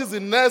now notice the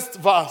next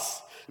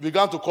verse, he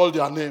began to call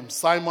their names,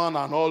 Simon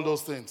and all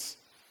those things.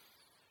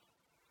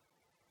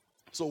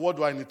 So what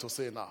do I need to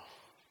say now?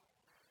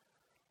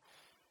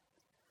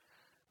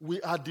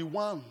 We are the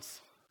ones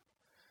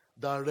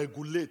that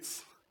regulate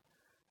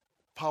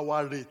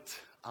power rate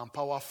and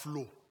power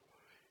flow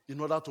in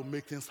order to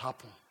make things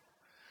happen.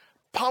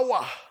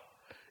 Power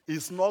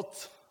is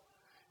not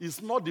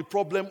the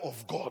problem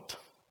of God.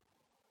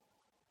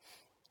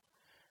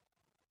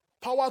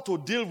 Power to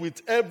deal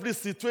with every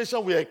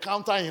situation we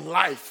encounter in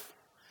life,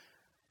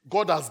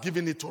 God has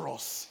given it to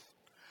us.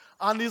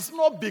 And it's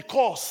not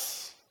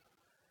because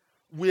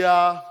we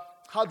are,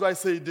 how do I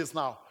say this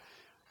now?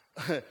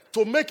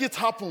 To make it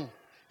happen,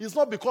 it's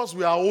not because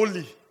we are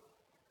holy.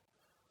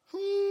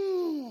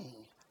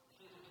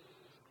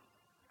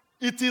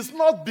 It is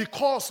not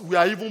because we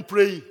are even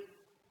praying.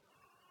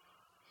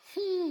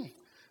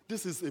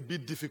 This is a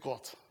bit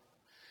difficult.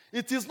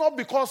 It is not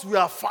because we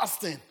are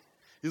fasting.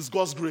 It's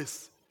God's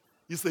grace.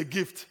 It's a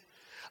gift.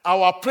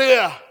 Our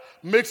prayer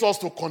makes us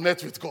to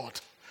connect with God,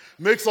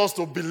 makes us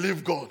to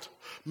believe God,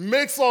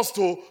 makes us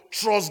to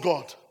trust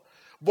God.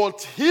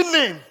 But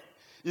healing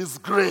is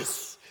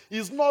grace.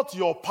 It's not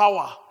your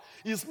power.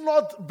 It's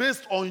not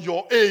based on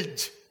your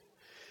age.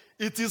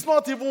 It is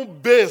not even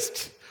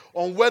based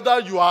on whether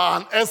you are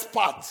an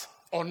expert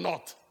or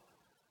not.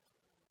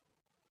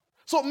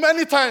 So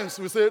many times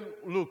we say,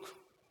 look,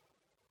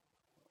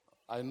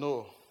 I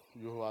know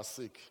you are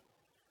sick.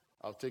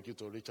 I'll take you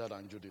to Richard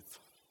and Judith.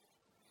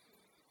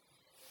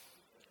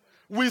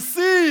 We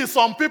see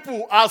some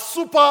people as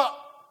super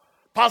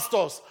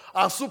pastors,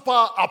 as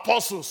super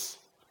apostles.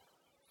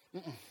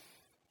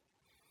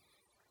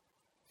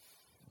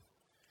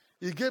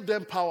 He gave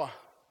them power.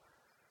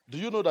 Do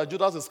you know that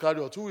Judas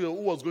Iscariot, who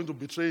was going to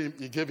betray him,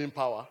 he gave him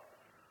power?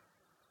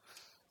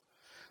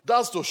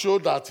 That's to show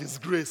that his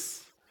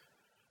grace.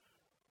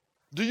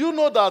 Do you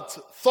know that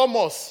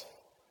Thomas,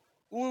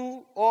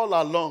 who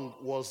all along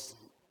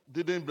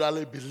didn't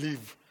really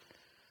believe,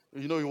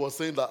 he was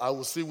saying that I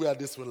will see where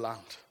this will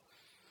land.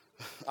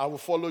 I will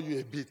follow you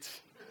a bit.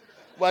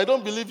 But I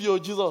don't believe you,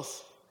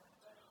 Jesus.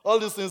 All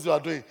these things you are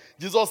doing,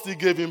 Jesus still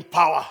gave him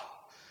power.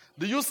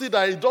 Do you see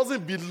that it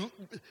doesn't believe?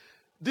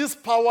 This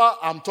power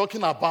I'm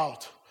talking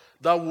about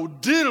that will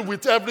deal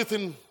with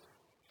everything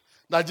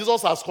that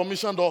Jesus has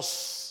commissioned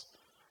us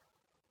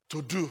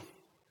to do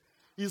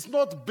is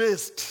not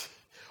based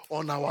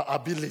on our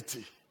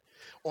ability,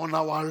 on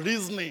our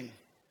reasoning,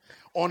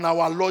 on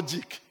our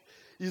logic.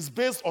 It's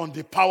based on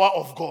the power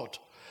of God.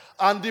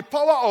 And the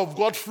power of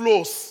God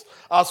flows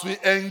as we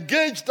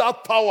engage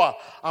that power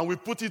and we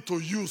put it to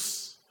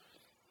use.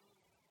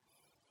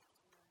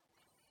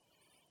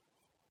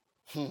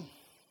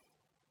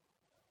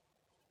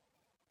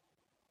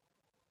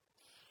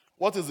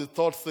 What is the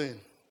third thing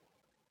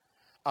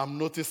I'm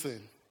noticing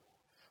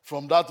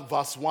from that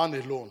verse 1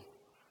 alone?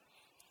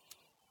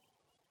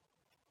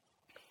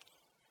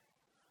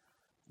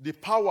 The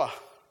power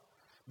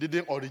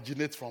didn't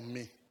originate from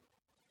me.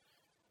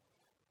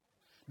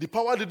 The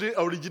power didn't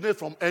originate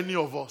from any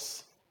of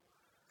us.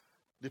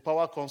 The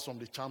power comes from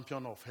the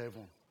champion of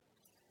heaven.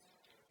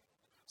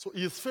 So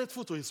he is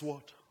faithful to his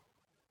word.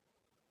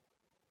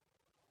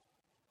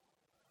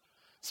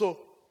 So,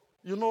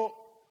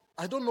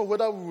 I don't know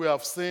whether we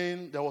have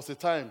seen, there was a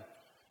time,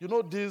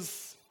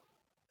 these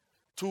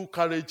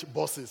 2-carriage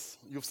buses.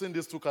 You've seen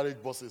these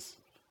 2-carriage buses.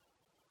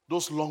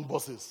 Those long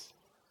buses.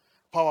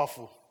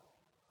 Powerful.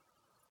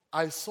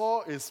 I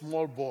saw a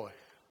small boy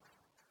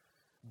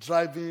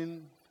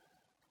driving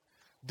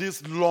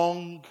this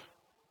long,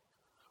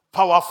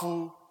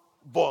 powerful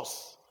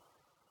bus.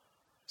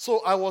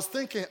 So I was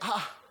thinking,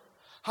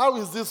 how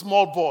is this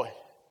small boy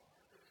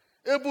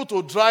able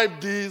to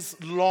drive this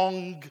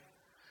long,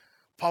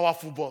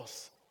 powerful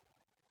bus?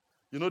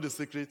 You know the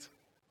secret?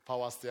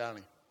 Power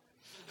steering.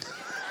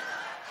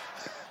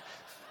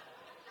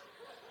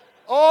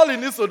 All he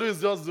needs to do is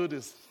just do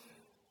this.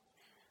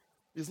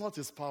 It's not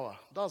his power.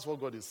 That's what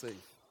God is saying.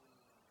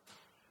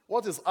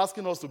 What he's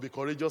asking us to be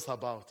courageous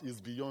about is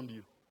beyond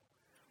you.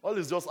 All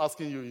he's just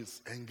asking you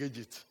is engage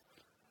it.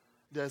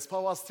 There is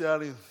power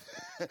steering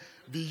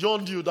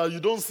beyond you that you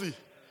don't see.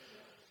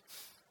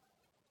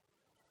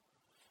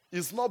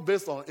 It's not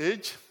based on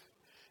age.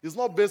 It's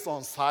not based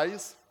on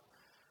size.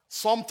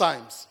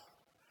 Sometimes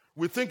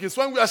we think it's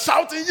when we are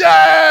shouting,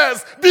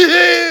 yes, be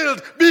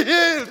healed, be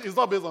healed. It's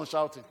not based on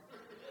shouting.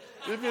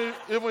 Even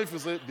if you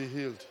say, be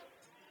healed.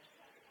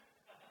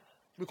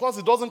 Because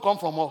it doesn't come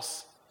from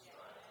us.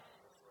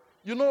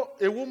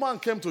 A woman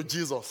came to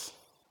Jesus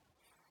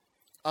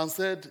and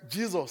said,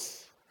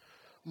 Jesus,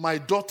 my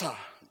daughter,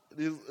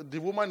 the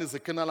woman is a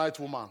Canaanite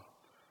woman,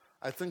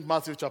 I think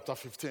Matthew chapter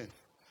 15,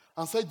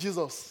 and said,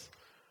 Jesus,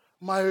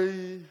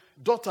 my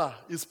daughter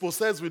is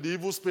possessed with the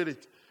evil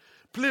spirit.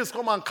 Please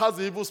come and cast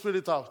the evil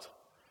spirit out.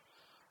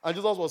 And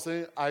Jesus was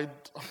saying, I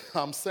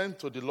am sent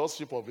to the lost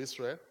sheep of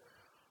Israel.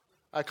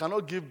 I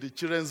cannot give the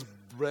children's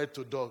bread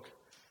to dog.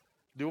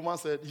 The woman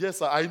said, yes,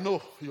 sir, I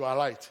know you are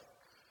right.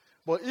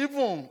 But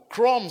even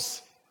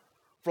crumbs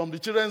from the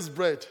children's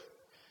bread,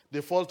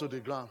 they fall to the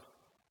ground.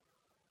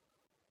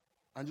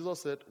 And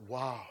Jesus said,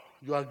 wow,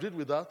 you agreed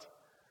with that?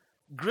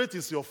 Great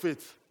is your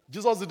faith.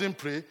 Jesus didn't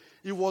pray.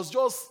 He was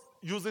just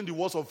using the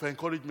words of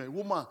encouragement.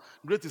 Woman,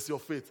 great is your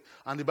faith.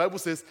 And the Bible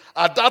says,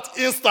 at that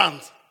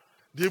instant,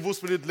 the evil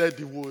spirit led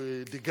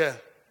the girl.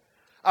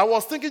 I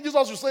was thinking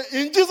Jesus would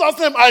say, in Jesus'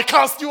 name, I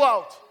cast you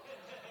out.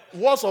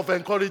 Words of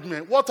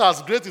encouragement. What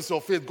has great is your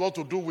faith got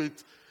to do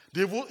with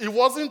the evil? He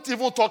wasn't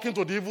even talking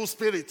to the evil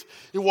spirit.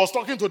 He was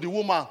talking to the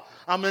woman.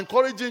 I'm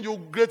encouraging you,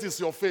 great is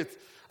your faith.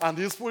 And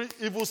the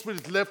evil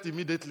spirit left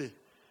immediately.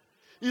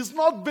 It's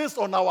not based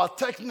on our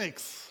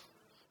techniques.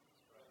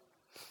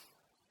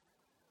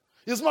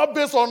 It's not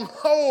based on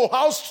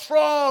how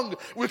strong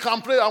we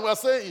can pray. And we're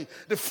saying,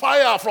 the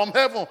fire from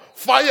heaven,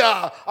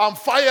 fire and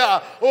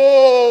fire.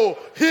 Oh,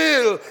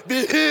 heal,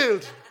 be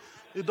healed.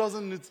 It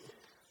doesn't need...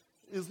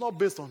 It's not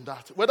based on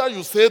that. Whether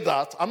you say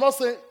that, I'm not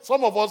saying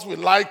some of us would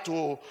like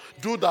to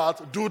do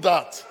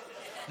that.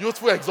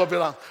 Youthful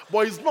exuberance.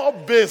 But it's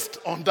not based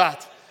on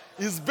that.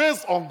 It's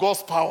based on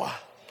God's power.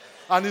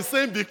 And he's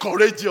saying be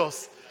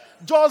courageous.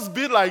 Just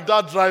be like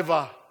that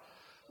driver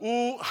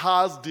who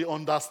has the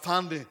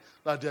understanding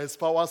that there is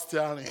power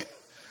steering.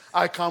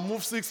 I can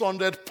move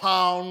 600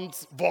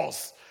 pounds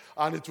bus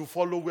and it will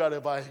follow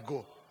wherever I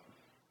go.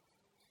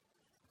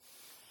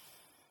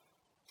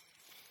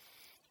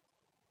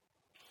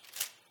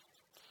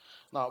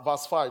 Now,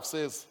 verse 5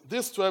 says,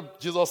 these 12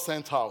 Jesus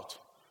sent out.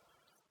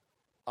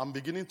 I'm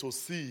beginning to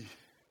see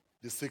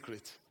the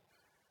secret.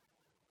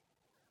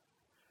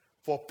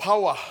 For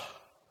power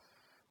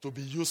to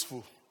be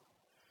useful,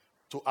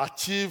 to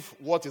achieve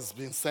what is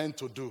being sent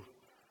to do,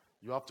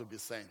 you have to be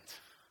sent.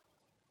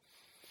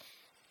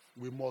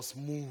 We must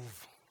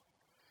move.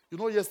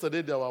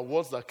 Yesterday there were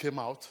words that came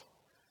out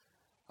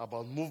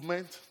about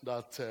movement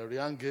that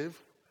Rian gave.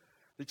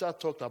 Richard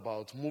talked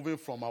about moving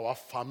from our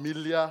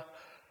familiar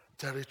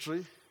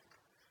territory.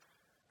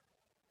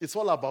 It's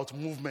all about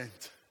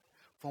movement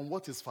from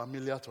what is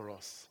familiar to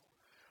us.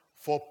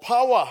 For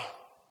power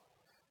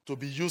to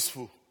be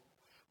useful,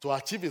 to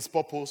achieve its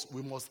purpose,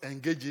 we must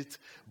engage it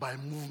by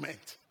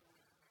movement.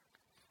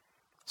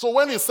 So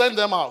when he sent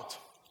them out,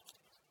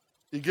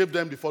 he gave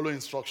them the following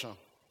instruction.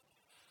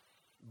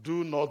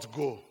 Do not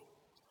go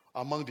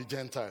among the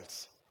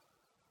Gentiles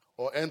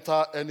or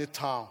enter any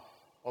town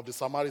of the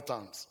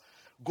Samaritans.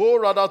 Go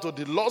rather to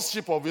the lost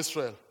sheep of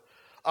Israel.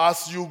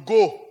 As you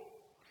go,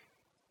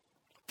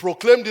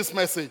 proclaim this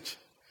message.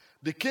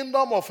 The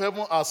kingdom of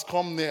heaven has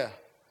come near.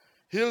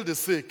 Heal the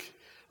sick,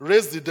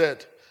 raise the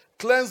dead,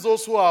 cleanse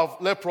those who have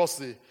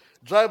leprosy,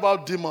 drive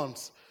out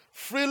demons.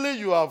 Freely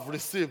you have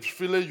received,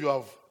 freely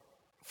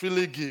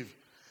give.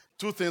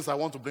 Two things I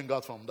want to bring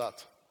out from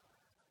that.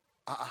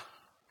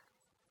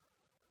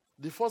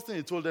 The first thing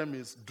he told them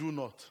is, do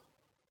not.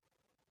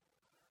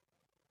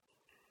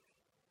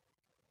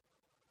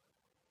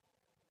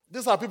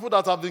 These are people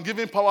that have been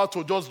given power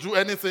to just do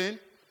anything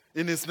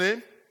in his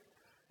name.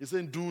 He's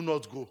saying, do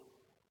not go.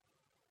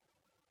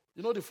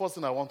 The first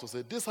thing I want to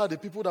say, these are the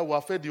people that will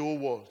affect the whole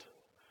world.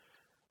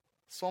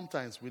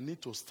 Sometimes we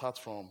need to start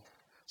from.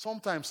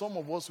 Sometimes some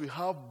of us, we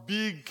have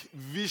big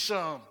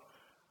vision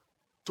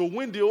to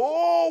win the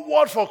whole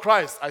world for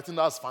Christ. I think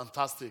that's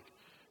fantastic.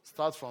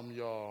 Start from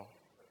your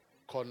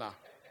corner.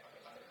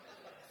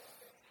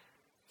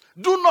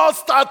 Do not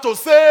start to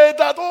say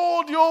that,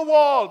 oh, the whole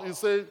world. He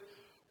said,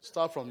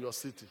 start from your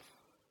city.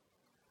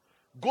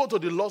 Go to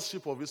the lost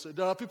sheep of Israel.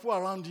 There are people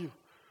around you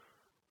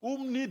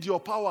who need your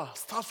power.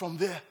 Start from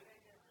there.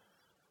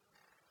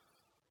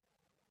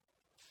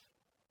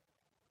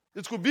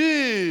 It could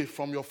be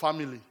from your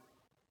family.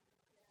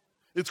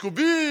 It could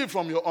be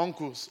from your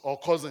uncles or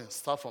cousins.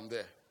 Start from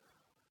there.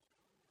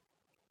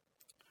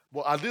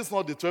 But at least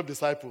not the 12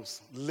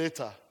 disciples.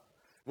 Later,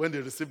 when they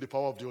received the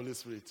power of the Holy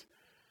Spirit,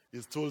 he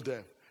told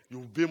them, you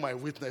will be my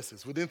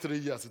witnesses. Within 3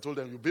 years, he told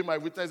them, you will be my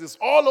witnesses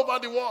all over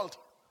the world.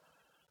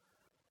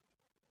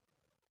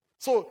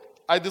 So,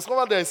 I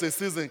discovered there is a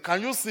season.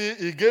 Can you see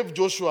he gave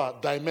Joshua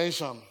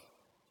dimension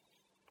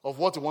of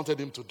what he wanted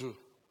him to do?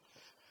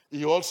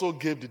 He also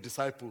gave the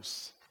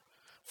disciples,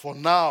 for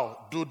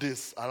now, do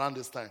this around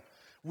this time.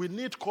 We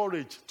need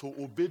courage to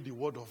obey the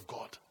word of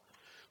God,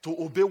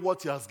 to obey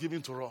what he has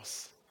given to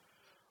us.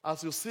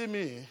 As you see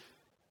me,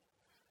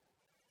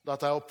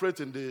 that I operate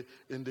in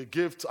the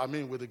gift,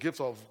 with the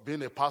gift of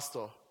being a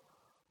pastor,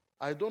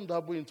 I don't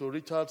dabble into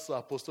Richard's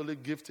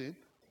apostolic gifting.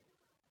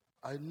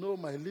 I know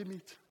my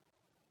limit.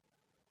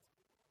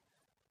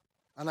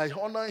 And I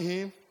honor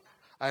him.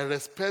 I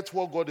respect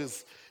what God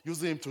is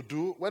using him to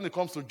do. When it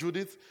comes to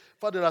Judith,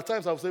 but there are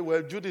times I will say,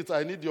 well, Judith,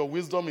 I need your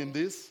wisdom in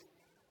this.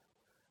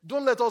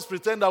 Don't let us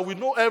pretend that we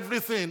know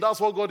everything. That's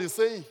what God is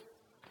saying.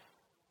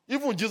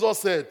 Even Jesus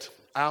said,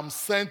 I am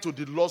sent to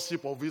the lost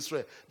sheep of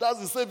Israel. That's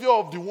the Savior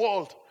of the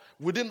world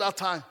within that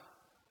time.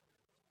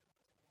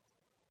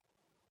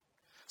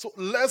 So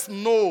let's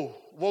know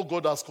what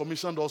God has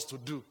commissioned us to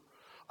do.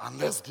 And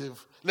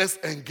let's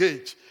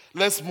engage,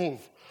 let's move,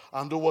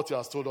 and do what he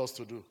has told us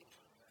to do.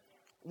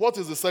 What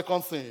is the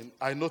second thing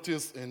I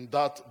noticed in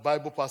that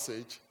Bible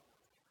passage?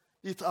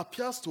 It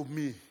appears to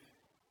me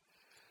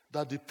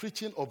that the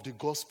preaching of the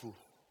gospel,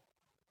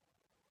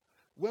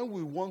 when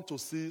we want to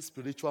see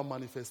spiritual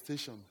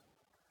manifestation,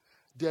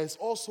 there is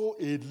also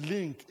a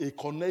link, a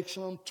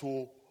connection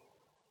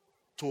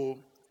to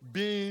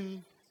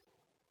being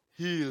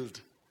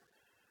healed,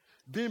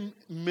 being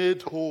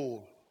made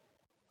whole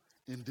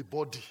in the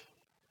body.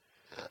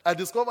 I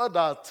discovered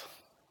that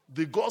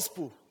the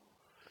gospel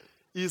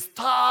is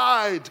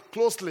tied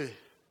closely.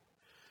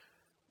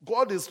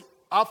 God is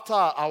after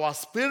our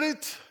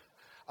spirit,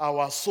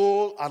 our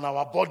soul, and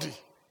our body.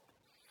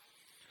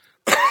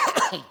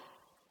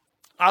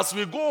 As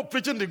we go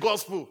preaching the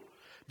gospel,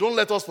 don't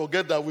let us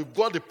forget that we've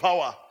got the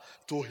power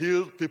to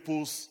heal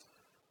people's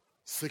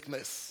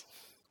sicknesses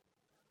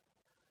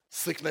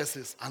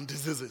and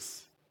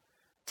diseases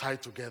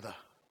tied together.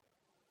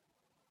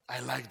 I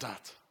like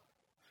that.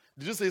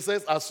 Did you say it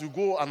says, as you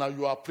go and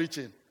you are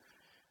preaching,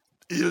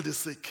 heal the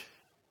sick?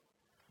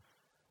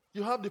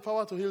 You have the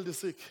power to heal the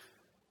sick.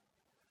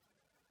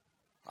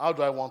 How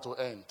do I want to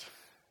end?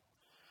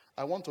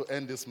 I want to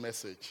end this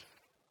message.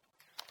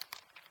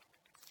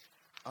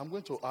 I'm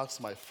going to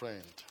ask my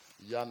friend,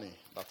 Yanni,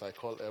 that I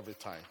call every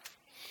time,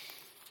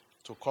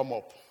 to come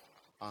up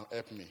and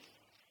help me.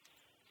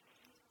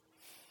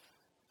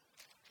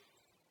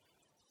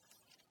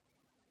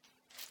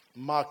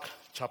 Mark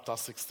chapter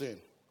 16.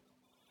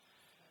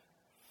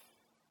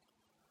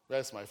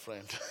 Where's my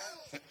friend?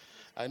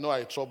 I know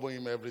I trouble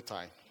him every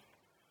time.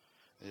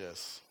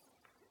 Yes.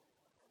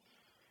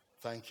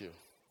 Thank you.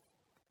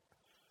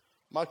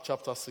 Mark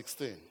chapter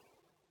 16.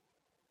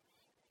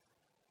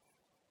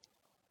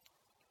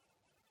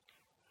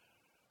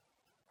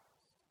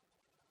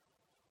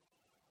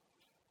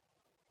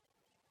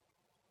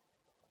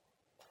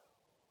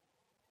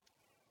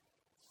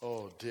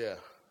 Oh dear.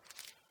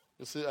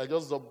 You see, I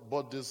just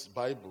bought this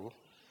Bible.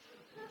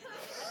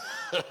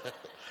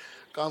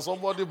 Can you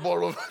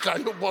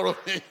borrow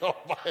me your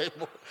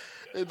Bible?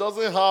 It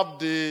doesn't have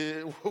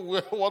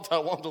what I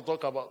want to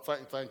talk about.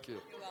 Thank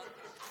you.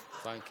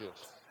 Thank you.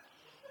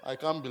 I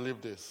can't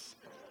believe this.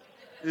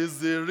 It's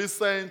the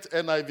recent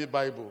NIV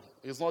Bible.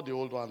 It's not the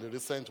old one, the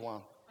recent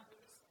one.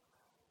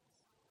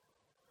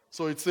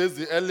 So it says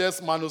the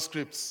earliest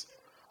manuscripts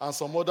and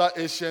some other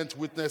ancient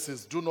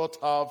witnesses do not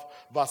have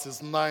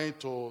verses 9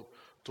 to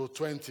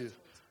 20.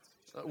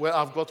 Well,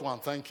 I've got one.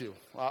 Thank you.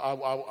 I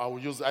will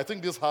use it. I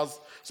think this has...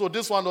 So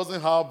this one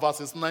doesn't have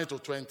verses 9 to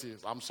 20.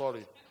 I'm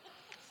sorry.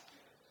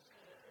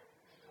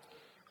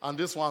 And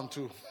this one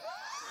too.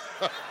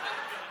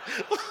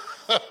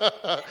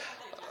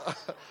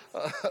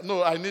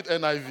 No, I need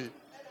NIV.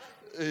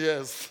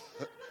 Yes.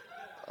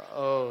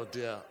 Oh,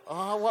 dear.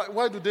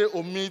 Why do they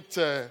omit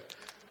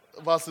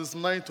verses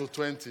 9 to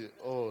 20?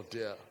 Oh,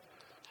 dear.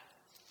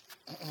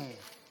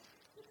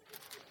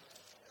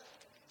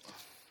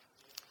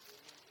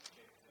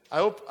 I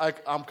hope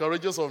I'm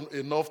courageous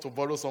enough to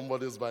borrow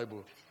somebody's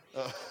Bible.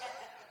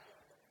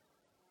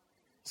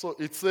 So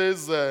it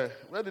says,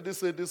 where did it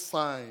say this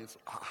signs?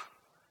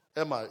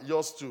 Emma,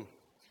 yours too.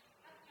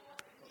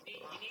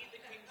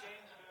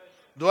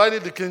 Do I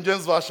need the King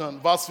James Version?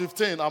 Verse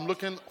 15. I'm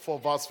looking for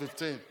verse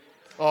 15.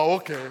 Oh,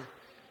 okay.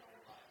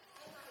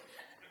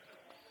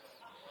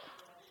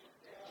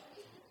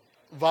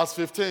 Verse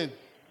 15.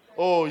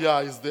 Oh, yeah,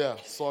 it's there.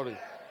 Sorry.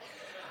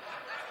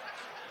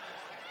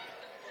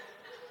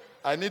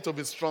 I need to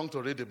be strong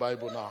to read the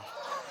Bible now.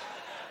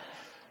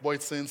 But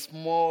it's in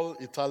small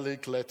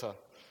italic letter.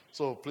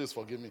 So please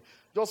forgive me.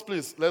 Just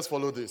please, let's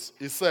follow this.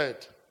 He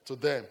said to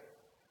them,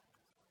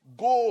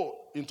 go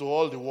into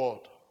all the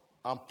world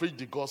and preach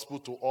the gospel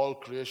to all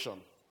creation.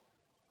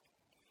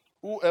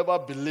 Whoever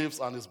believes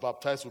and is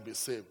baptized will be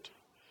saved.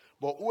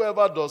 But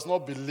whoever does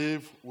not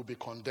believe will be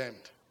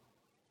condemned.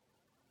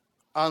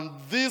 And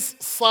these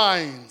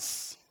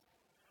signs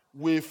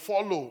will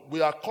follow,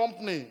 will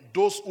accompany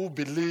those who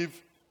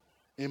believe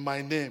in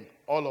my name,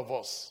 all of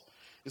us.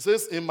 It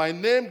says, in my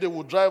name they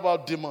will drive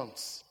out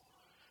demons.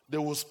 They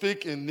will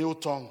speak in new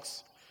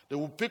tongues. They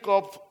will pick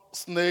up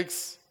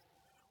snakes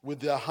with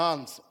their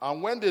hands.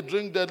 And when they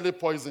drink deadly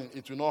poison,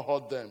 it will not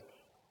hurt them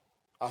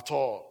at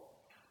all.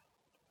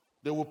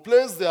 They will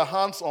place their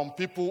hands on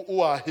people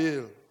who are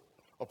ill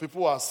or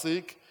people who are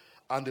sick,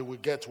 and they will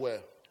get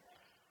well.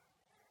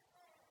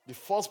 The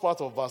first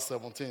part of verse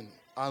 17,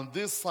 and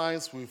these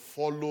signs will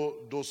follow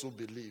those who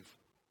believe.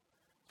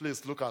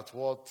 Please look at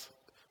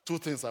two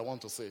things I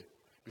want to say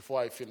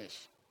before I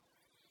finish.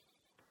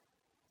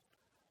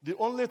 The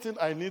only thing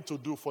I need to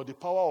do for the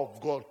power of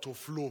God to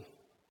flow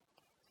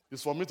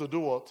is for me to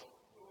do what?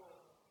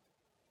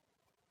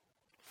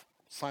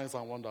 Signs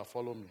and wonder,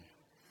 follow me.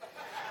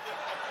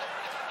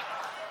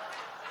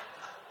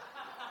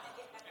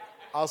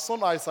 As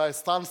soon as I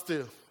stand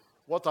still,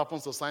 what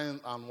happens to signs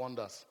and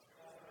wonders?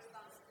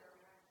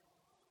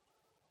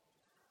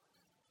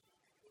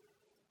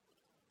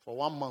 For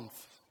 1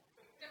 month.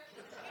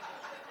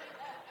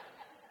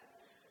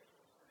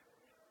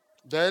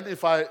 Then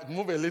if I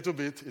move a little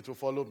bit, it will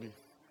follow me.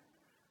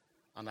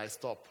 And I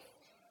stop.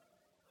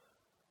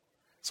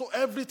 So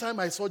every time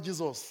I saw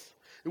Jesus,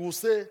 he would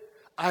say,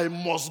 I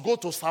must go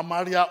to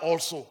Samaria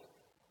also.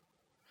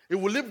 He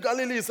will leave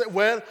Galilee and say,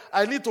 well,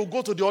 I need to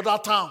go to the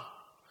other town.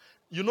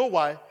 You know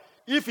why?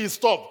 If he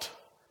stopped,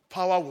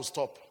 power will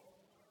stop.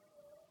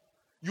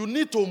 You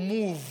need to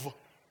move.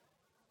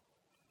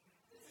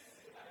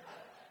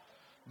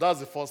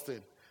 That's the first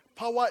thing.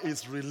 Power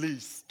is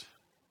released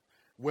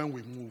when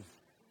we move.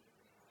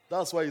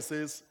 That's why he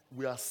says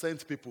we are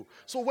sent people.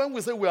 So when we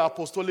say we are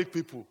apostolic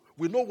people,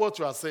 we know what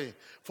you are saying.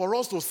 For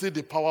us to see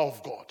the power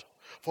of God,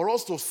 for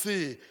us to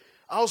see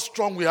how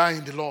strong we are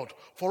in the Lord,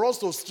 for us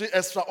to see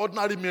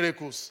extraordinary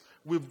miracles,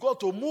 we've got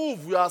to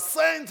move. We are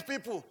sent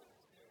people.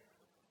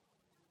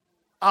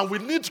 And we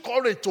need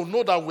courage to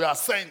know that we are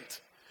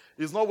sent.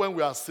 It's not when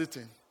we are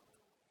sitting.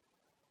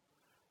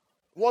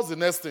 What's the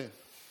next thing?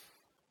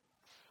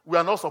 We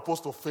are not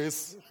supposed to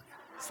face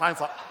signs.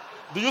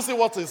 Do you see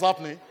what is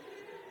happening?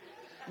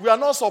 We are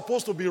not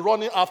supposed to be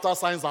running after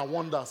signs and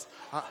wonders.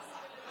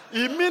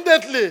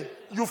 Immediately,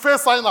 you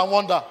face sign and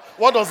wonder.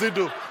 What does it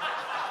do?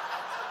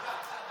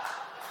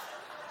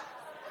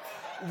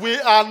 We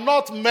are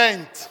not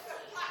meant.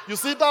 You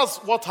see, that's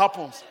what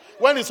happens.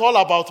 When it's all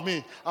about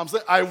me, I'm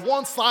saying, I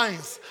want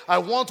signs, I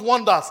want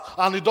wonders,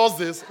 and he does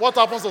this. What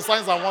happens to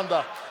signs and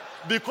wonder?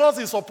 Because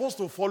he's supposed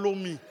to follow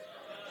me.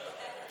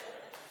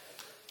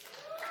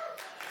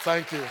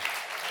 Thank you.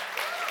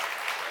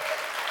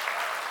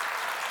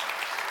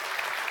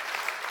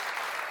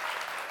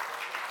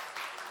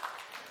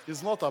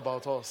 It's not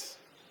about us.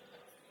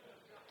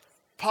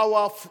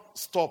 Power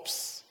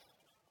stops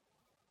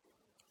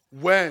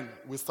when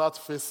we start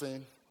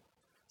facing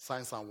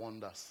signs and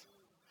wonders.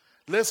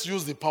 Let's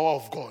use the power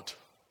of God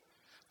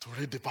to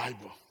read the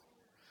Bible,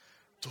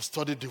 to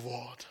study the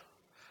Word,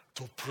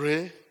 to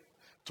pray,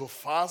 to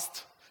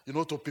fast,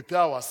 to prepare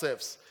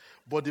ourselves.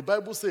 But the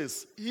Bible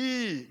says,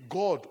 He,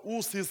 God,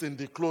 who sits in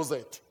the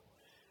closet,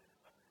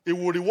 He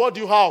will reward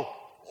you how?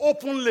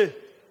 Openly,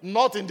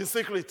 not in the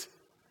secret.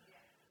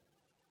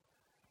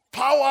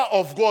 Power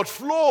of God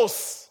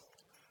flows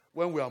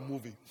when we are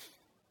moving,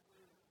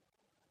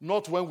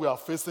 not when we are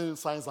facing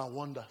signs and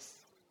wonders.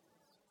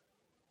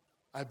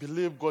 I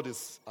believe God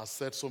has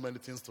said so many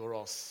things to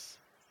us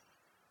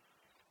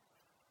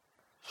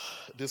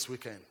this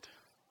weekend.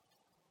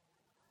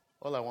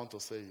 All I want to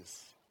say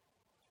is,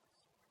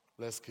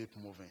 let's keep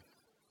moving.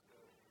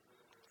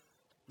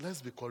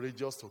 Let's be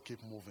courageous to keep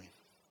moving.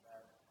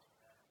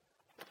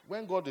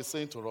 When God is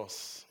saying to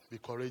us, be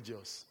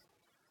courageous,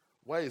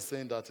 why He's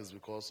saying that is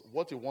because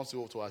what He wants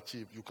you to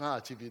achieve, you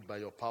can't achieve it by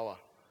your power,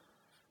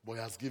 but He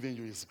has given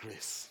you His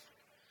grace,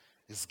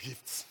 His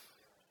gifts.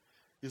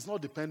 It's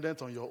not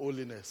dependent on your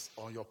holiness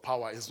or your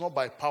power. It's not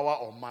by power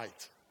or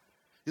might.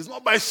 It's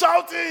not by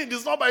shouting.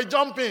 It's not by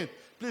jumping.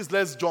 Please,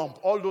 let's jump.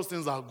 All those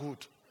things are good.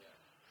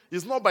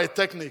 It's not by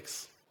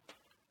techniques.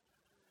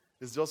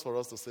 It's just for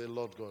us to say,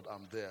 Lord God,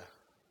 I'm there.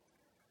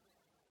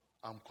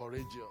 I'm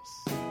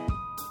courageous.